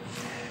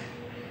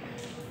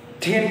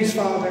 Danny's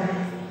father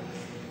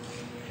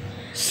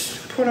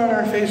put on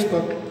our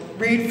Facebook,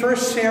 read 1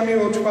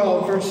 Samuel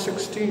 12, verse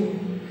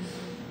 16.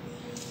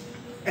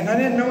 And I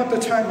didn't know at the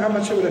time how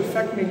much it would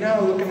affect me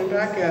now, looking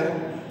back at it.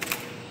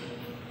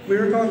 We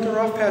were going through a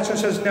rough patch, and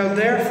it says, now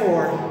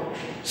therefore,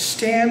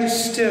 stand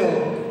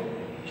still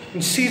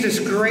and see this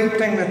great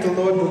thing that the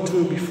Lord will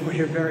do before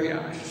your very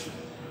eyes.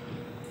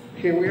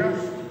 here we are.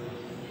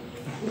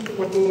 Look at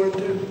what the Lord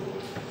did.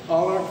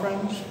 All our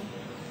friends,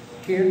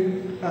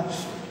 here,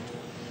 us.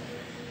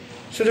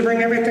 So to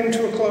bring everything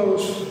to a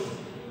close,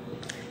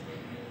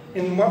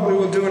 in what we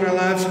will do in our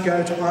lives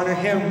together to honor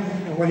Him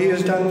and what He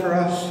has done for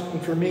us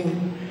and for me,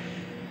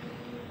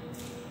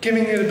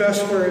 giving you the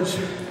best words,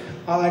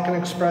 all I can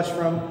express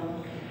from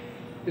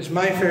is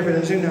my favorite,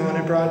 as you know, and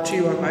I brought it to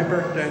you on my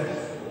birthday,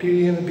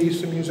 Beauty and the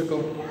Beast, the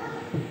musical.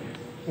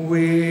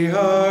 We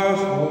are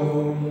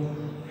home,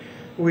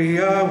 we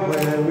are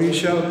where we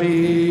shall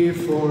be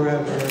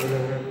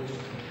forever.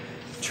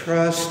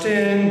 Trust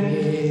in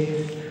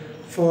me,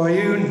 for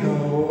you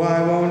know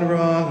I won't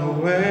run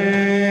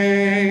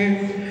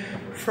away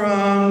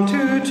from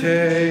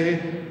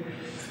today.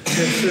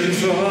 This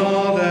is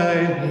all that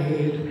I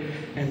need,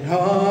 and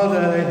all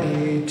that I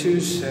need to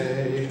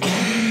say.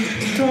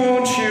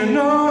 Don't you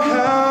know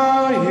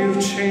how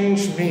you've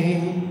changed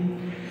me?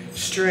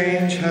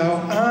 Strange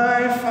how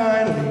I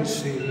finally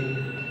see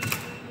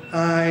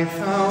I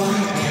found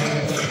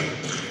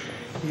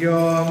home.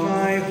 You're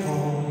my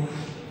home.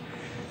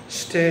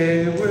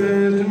 Stay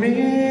with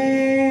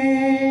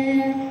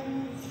me.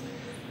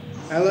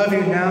 I love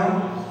you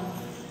now,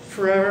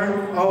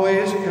 forever,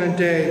 always, and a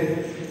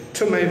day,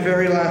 till my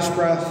very last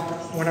breath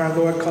when our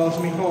Lord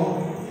calls me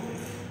home.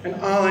 And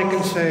all I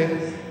can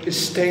say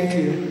is thank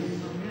you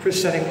for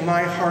setting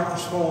my heart and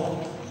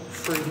soul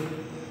free.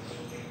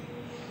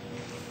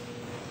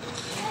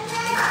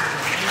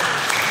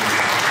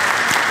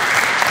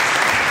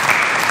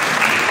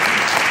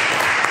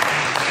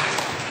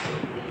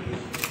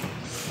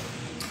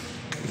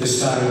 This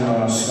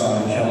time,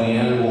 Scott and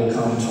Kellyanne will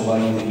come to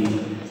light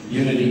the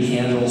unity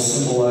candle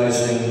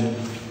symbolizing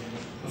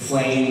the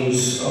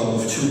flames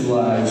of two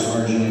lives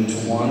merging into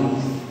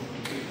one,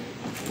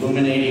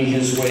 illuminating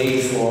His way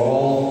for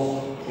all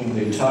whom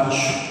they touch,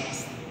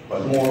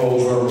 but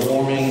moreover,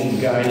 warming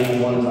and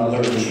guiding one another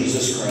in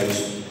Jesus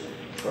Christ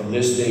from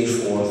this day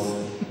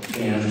forth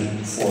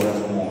and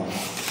forevermore.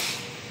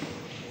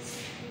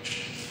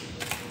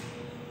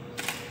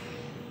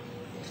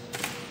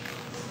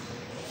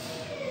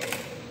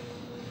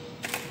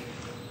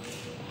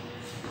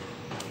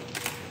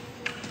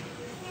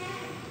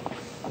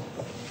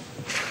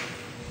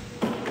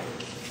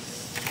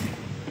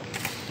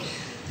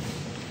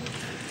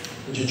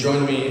 Would you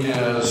join me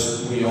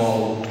as we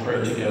all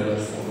pray together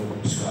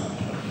for Scott?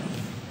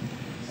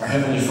 Our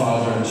Heavenly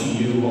Father, to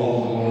you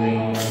all glory,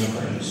 honor, and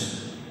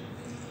praise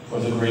for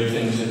the great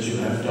things that you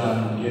have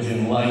done,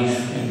 giving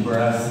life and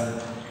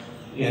breath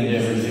and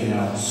everything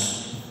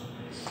else.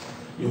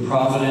 Your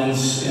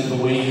providence in the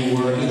way you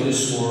work in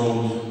this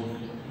world,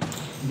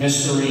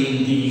 mystery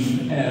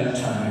deep at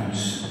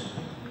times,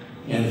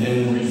 and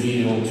then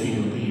revealed to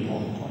your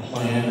people a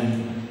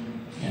plan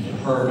and a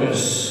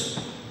purpose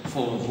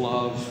full of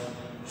love,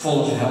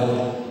 full of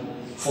help,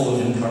 full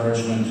of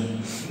encouragement,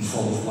 and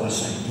full of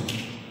blessing.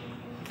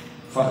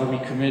 Father, we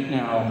commit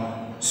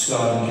now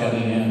Scott and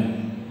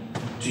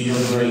Kellyanne to your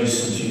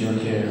grace and to your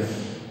care.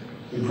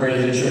 We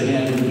pray that your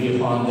hand would be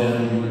upon them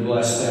and you would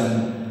bless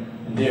them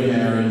in their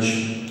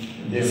marriage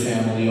and their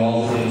family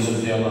all the days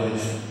of their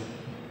life.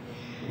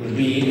 It would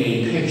be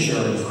a picture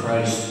of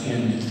Christ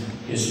in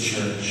His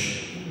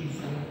church.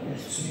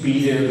 So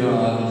be their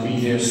God, be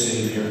their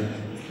Savior,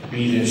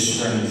 be their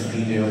strength,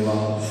 be their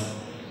love.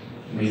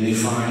 May they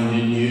find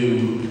in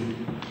you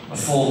a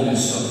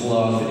fullness of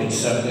love,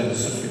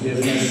 acceptance, of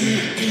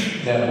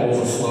forgiveness that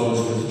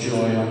overflows with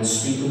joy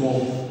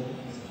unspeakable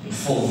and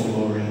full of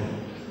glory.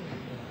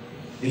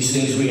 These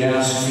things we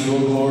ask for your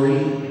glory,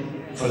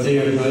 for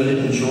their good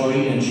and joy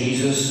in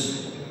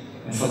Jesus,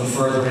 and for the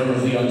furthering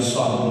of the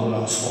unstoppable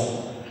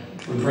gospel.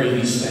 We pray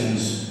these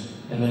things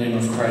in the name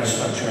of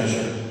Christ, our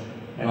treasure,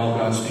 and all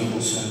God's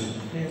people said.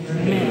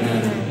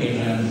 Amen.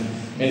 Amen.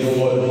 May the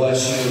Lord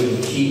bless you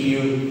and keep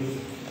you.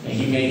 May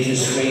He make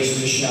His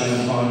face to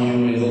shine upon you.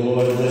 May the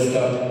Lord lift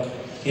up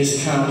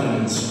His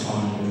countenance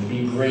upon you and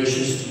be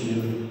gracious to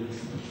you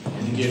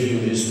and give you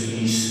His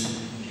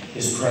peace,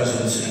 His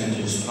presence, and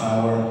His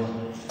power.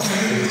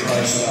 Through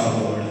Christ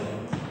our Lord.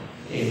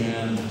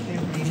 Amen.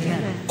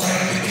 Amen.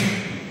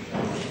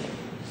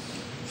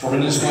 For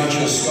inasmuch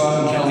as Scott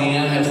and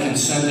Kellyanne have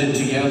consented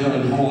together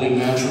in holy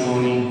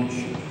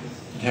matrimony,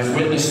 and have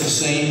witnessed the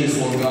same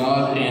before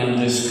God and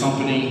this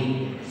company,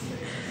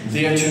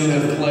 thereto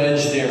have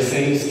pledged their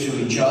faith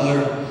to each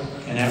other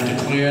and have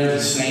declared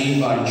the same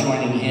by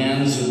joining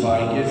hands and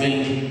by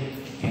giving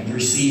and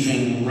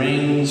receiving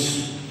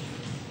rings,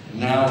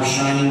 now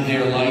shining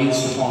their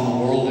lights upon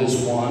the world as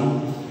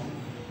one,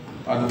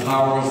 by the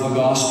power of the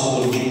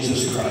gospel of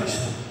Jesus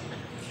Christ,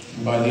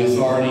 and by the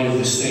authority of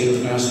the state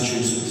of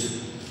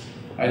Massachusetts.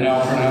 I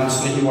now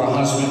pronounce that you are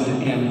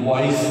husband and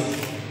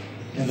wife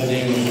in the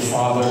name of the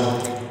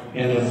Father,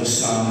 and of the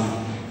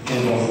Son,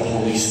 and of the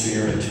Holy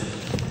Spirit.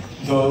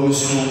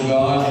 Those whom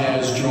God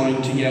has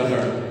joined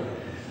together,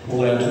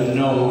 let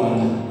no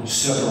one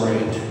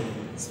separate.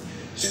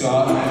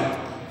 Scott,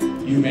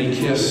 you may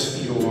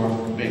kiss your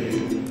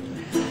baby.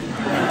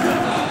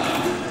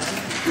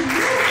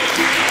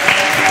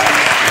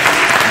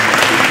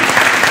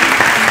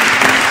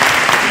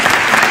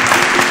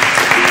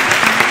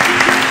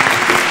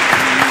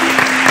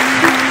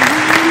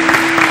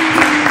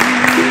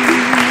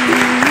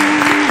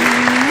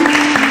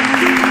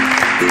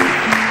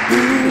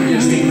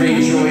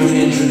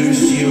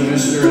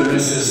 Mr. and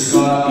Mrs.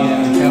 Scott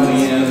and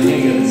Kellyanne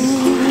Higgins.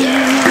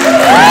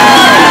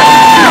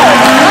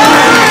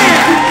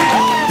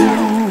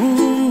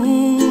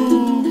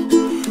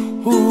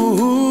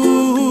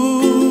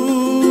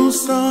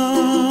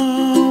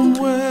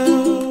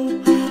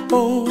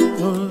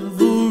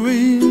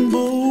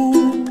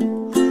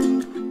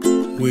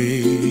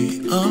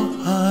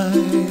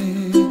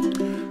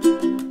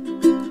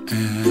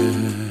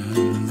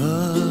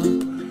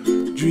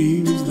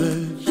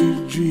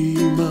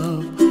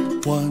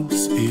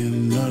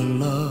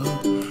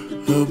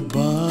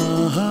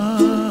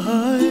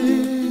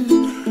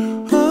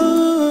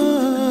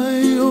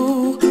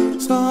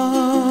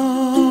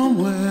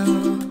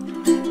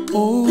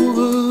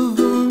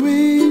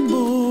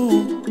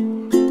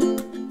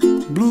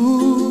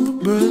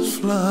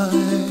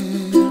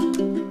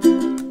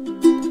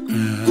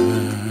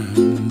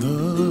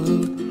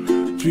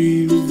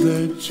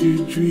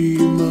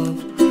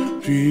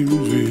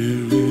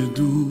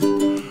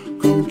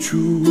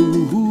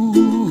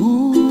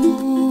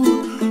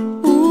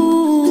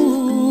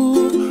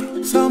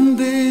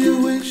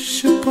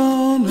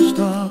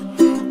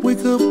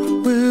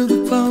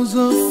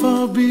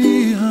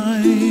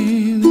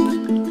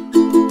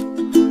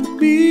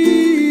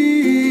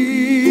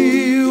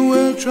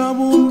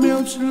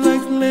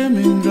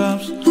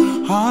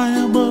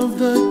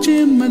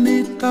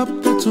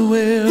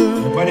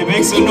 Everybody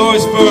make some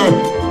noise for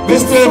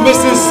Mr. and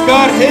Mrs.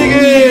 Scott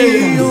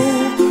Higgins!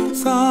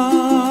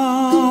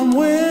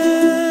 Somewhere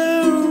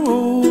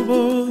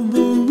over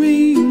the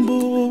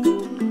rainbow,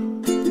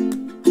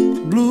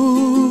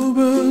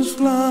 bluebirds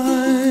fly,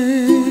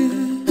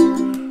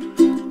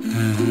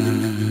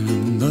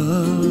 and the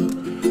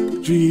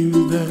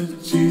dreams that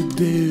you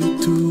dare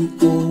to,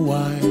 oh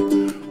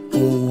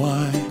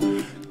why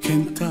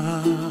can't I?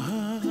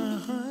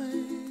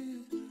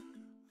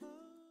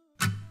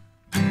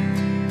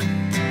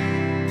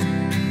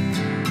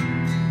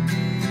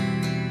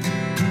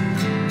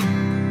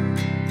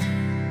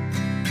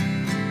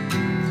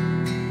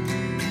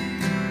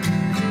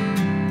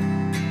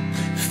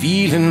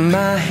 Feeling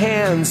my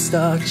hands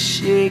start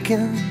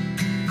shaking,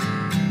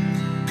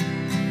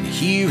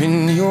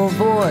 hearing your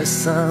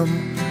voice,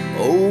 I'm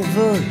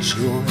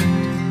overjoyed.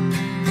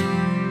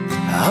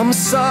 I'm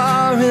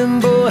sorry,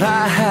 but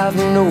I have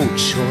no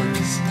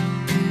choice.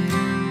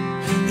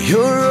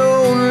 You're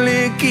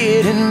only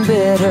getting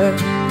better.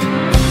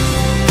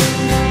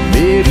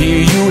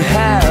 Maybe you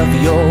have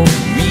your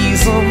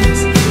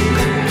reasons.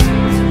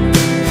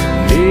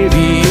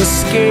 Maybe you're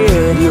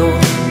scared you'll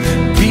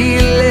be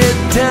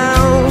let down.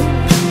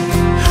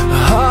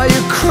 Are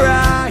you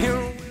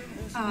crying?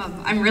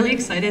 I'm really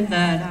excited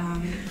that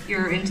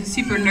you're into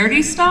super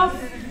nerdy stuff.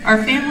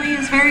 Our family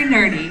is very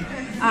nerdy.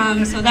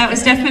 So that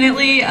was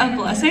definitely a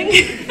blessing.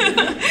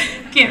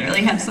 Can't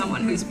really have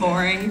someone who's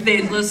boring.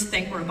 They just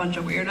think we're a bunch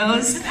of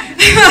weirdos.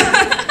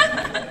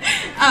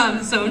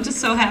 So I'm just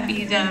so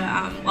happy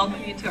to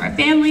welcome you to our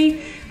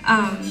family.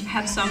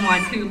 Have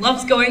someone who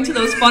loves going to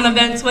those fun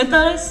events with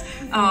us,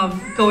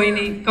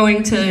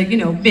 going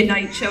to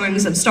midnight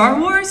showings of Star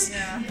Wars,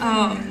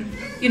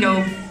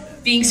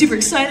 being super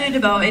excited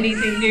about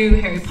anything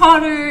new, Harry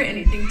Potter,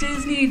 anything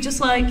Disney, just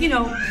like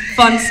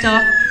fun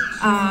stuff.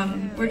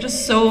 We're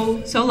just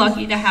so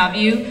lucky to have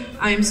you.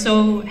 I'm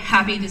so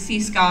happy to see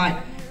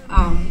Scott,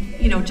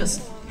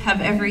 just have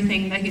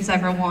everything that he's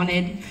ever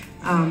wanted.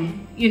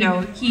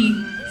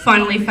 He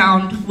finally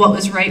found what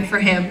was right for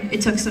him.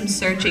 It took some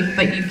searching,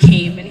 but you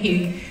came and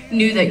he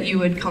knew that you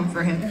would come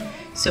for him.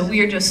 So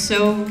we are just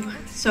so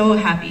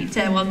happy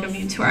to welcome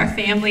you to our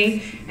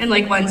family. And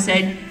like one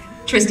said,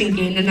 Tristan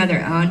gained another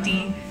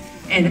auntie,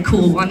 and a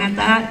cool one at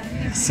that.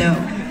 So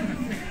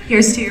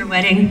here's to your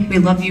wedding. We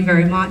love you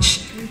very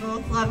much. We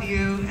both love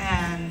you,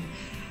 and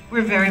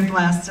we're very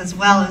blessed, as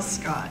well as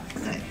Scott,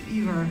 that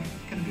you are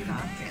going to be in our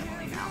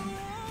family now.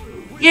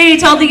 Yay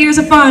to all the years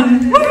of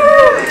fun. Woo!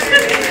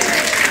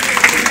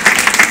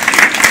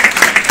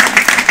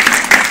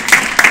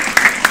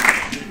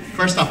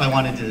 First off, I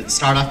wanted to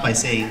start off by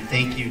saying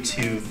thank you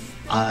to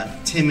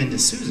Tim and to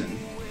Susan,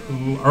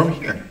 who are over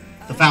here,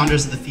 the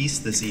founders of the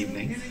feast this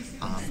evening.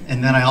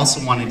 And then I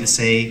also wanted to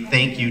say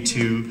thank you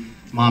to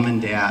Mom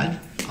and Dad,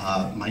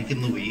 Mike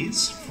and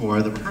Louise,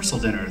 for the rehearsal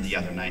dinner the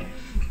other night.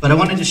 But I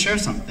wanted to share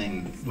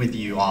something with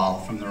you all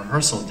from the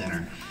rehearsal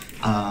dinner.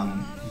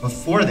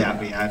 Before that,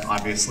 we had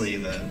obviously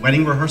the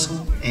wedding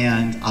rehearsal,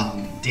 and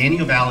Danny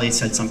Ovalle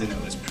said something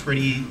that was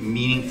pretty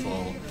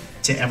meaningful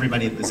to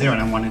everybody that was there, and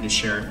I wanted to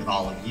share it with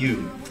all of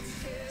you.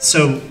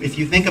 So if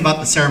you think about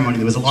the ceremony,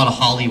 there was a lot of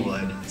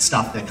Hollywood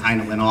stuff that kind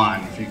of went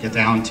on, if you get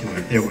down to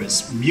it. There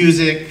was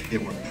music, there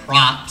were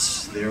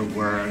props, there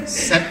were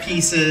set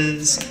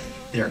pieces,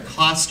 there are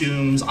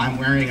costumes. I'm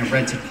wearing a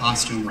red tip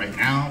costume right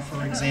now,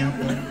 for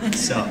example.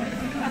 So,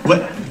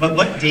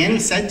 what Danny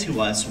said to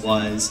us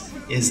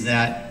is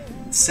that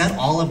set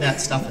all of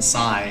that stuff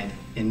aside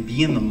and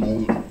be in the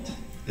moment,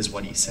 is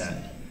what he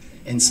said.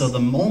 And so the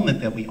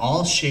moment that we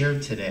all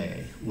shared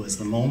today was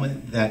the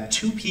moment that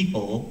two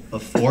people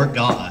before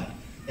God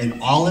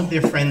and all of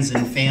their friends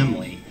and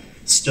family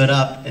stood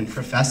up and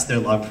professed their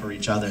love for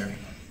each other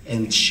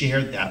and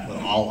shared that with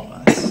all of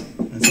us.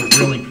 It's a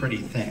really pretty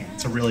thing.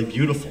 It's a really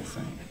beautiful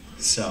thing.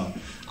 So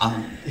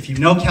if you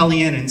know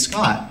Kellyanne and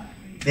Scott,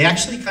 they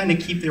actually kind of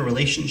keep their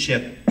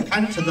relationship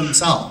kind of to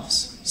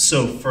themselves.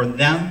 So for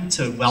them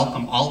to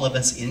welcome all of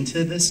us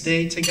into this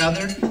day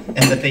together,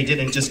 and that they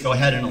didn't just go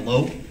ahead and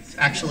elope,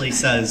 actually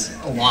says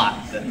a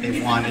lot that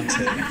they wanted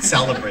to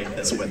celebrate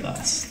this with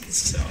us.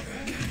 So,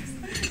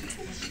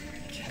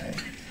 okay.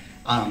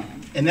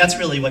 And that's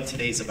really what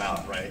today's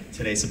about, right?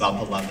 Today's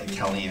about the love that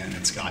Kellyanne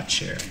and Scott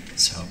share.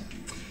 So,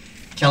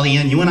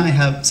 Kellyanne, you and I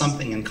have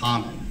something in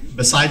common.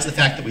 Besides the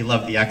fact that we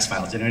love the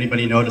X-Files. Did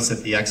anybody notice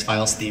that the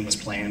X-Files theme was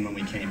playing when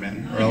we came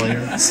in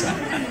earlier? So,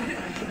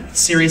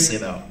 seriously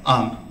though,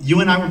 you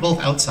and I were both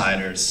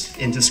outsiders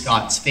into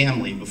Scott's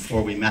family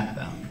before we met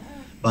them.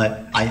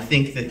 But I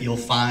think that you'll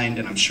find,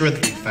 and I'm sure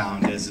that you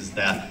found, is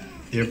that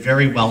they're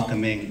very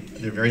welcoming,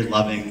 they're very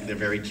loving, they're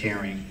very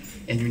caring,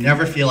 and you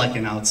never feel like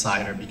an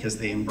outsider because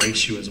they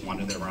embrace you as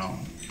one of their own.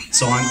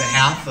 So on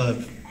behalf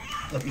of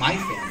my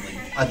family,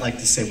 I'd like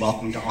to say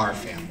welcome to our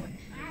family.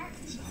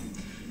 So,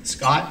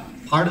 Scott,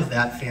 part of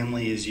that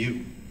family is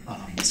you.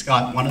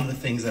 Scott, one of the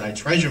things that I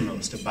treasure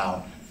most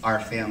about our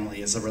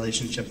family is the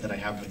relationship that I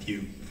have with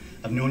you.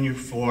 I've known you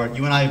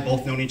you and I have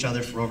both known each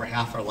other for over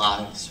half our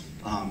lives.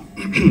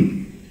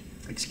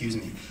 Excuse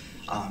me.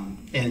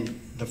 And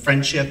the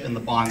friendship and the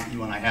bond that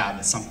you and I have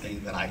is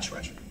something that I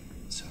treasure.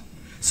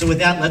 So with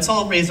that, let's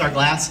all raise our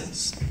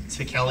glasses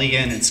to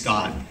Kellyanne and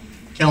Scott.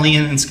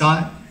 Kellyanne and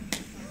Scott,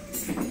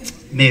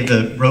 may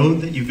the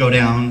road that you go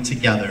down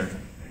together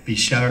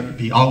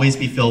always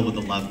be filled with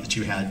the love that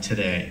you had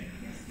today.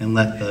 And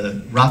let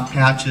the rough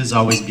patches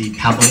always be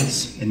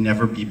pebbles and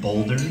never be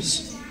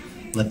boulders.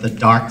 Let the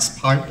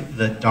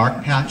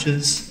dark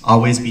patches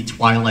always be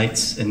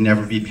twilights and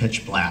never be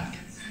pitch black.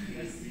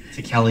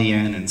 To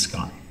Kellyanne and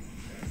Scott.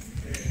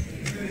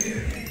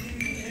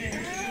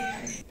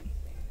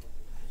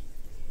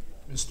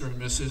 Mr.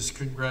 and Mrs.,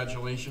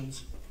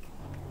 congratulations.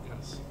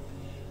 Yes.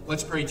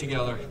 Let's pray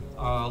together.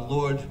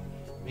 Lord,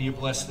 may you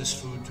bless this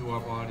food to our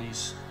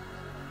bodies.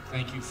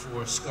 Thank you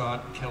for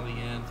Scott and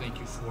Kellyanne. Thank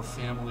you for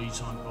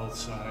families on both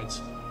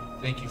sides.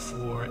 Thank you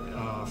for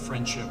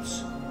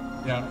friendships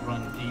that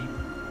run deep.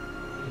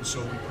 And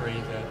so we pray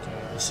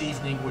that this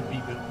evening would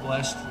be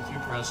blessed with your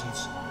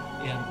presence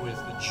and with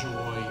the joy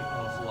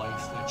of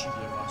life that you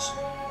give us.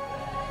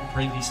 We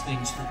pray these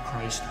things through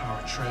Christ,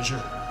 our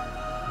treasure.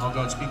 And all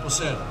God's people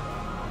said,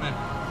 amen.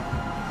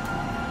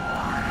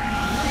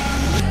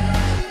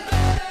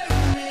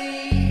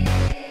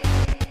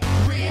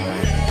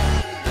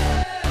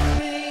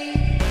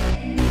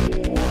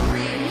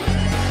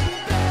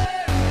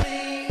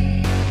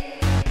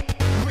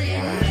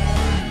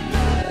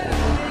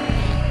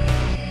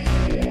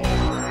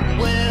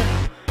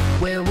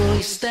 Where will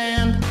you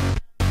stand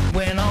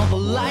when all the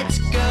lights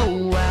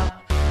go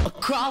out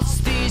across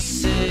these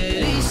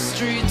city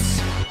streets?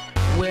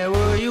 Where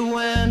were you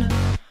when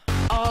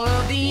all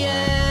of the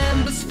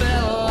embers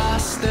fell? I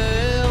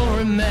still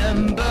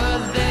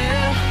remember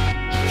there,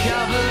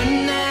 covered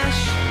in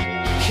ash,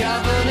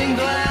 covered in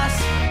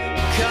glass,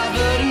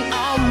 covered in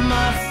all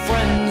my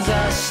friends.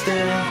 I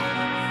still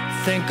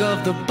think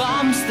of the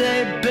bombs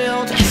they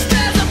built. If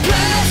there's a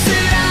place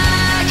that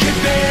I could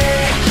be,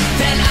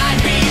 then I'd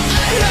be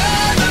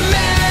another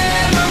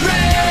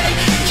memory.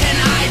 Can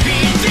I be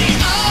the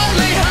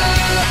only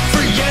hope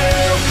for you?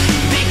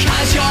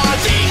 Because you're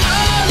the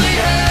only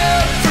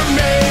hope for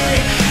me.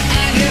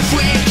 And if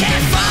we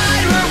can't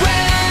find where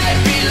we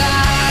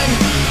belong,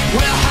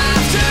 we'll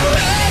have to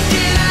work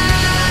it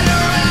on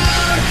our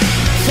own.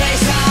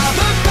 Face all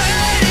the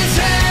pain and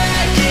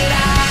take it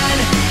on.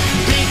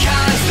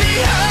 Because the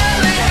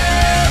only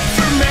hope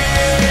for me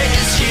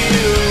is you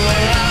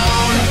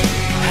alone.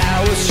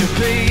 How it should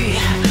be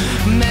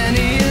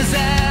many years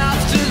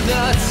after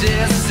the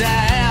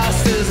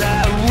disasters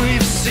that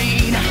we've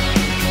seen.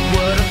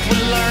 What if we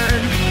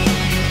learn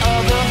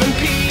other than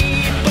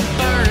people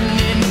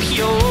burning,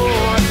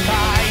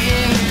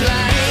 purifying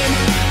flame?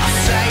 I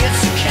say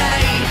it's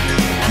okay,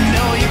 I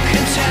know you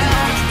can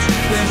tell.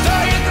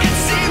 Though you can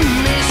see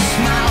me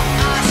smile,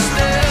 I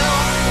still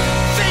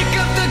think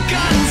of the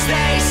guns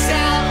they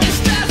sell. If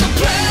there's a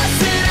place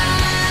that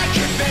I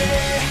could be,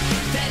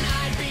 then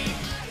I'd be.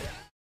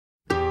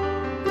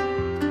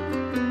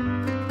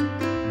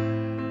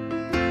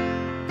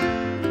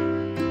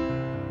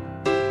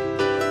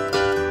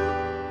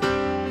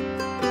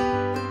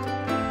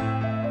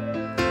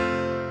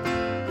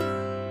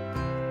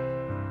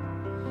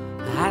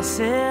 I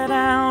set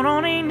out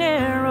on a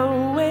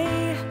narrow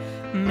way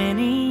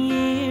many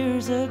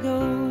years ago,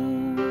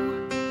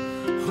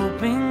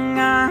 hoping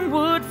I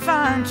would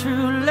find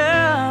true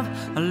love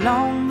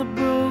along the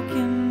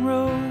broken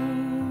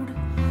road.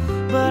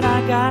 But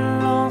I got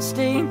lost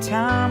a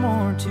time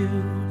or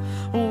two,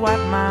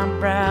 wiped my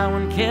brow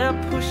and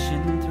kept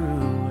pushing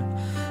through.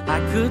 I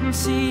couldn't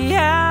see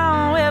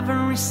how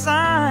every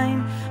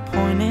sign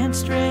pointed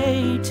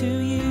straight to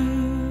you.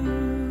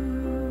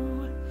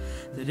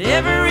 That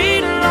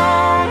every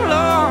long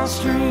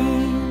lost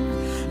dream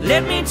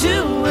led me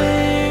to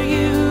where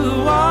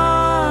you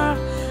are.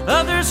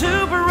 Others who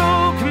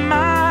broke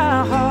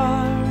my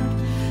heart,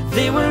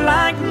 they were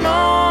like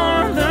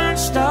northern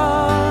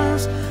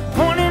stars,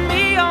 pointing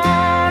me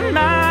on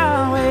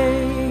my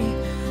way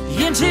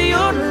into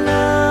your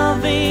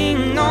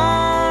loving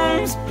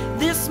arms.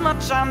 This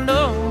much I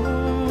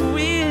know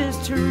is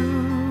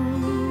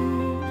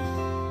true,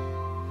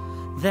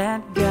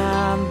 that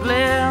God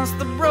bless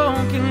the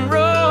broken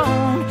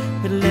road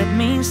that led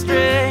me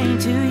straight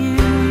to you.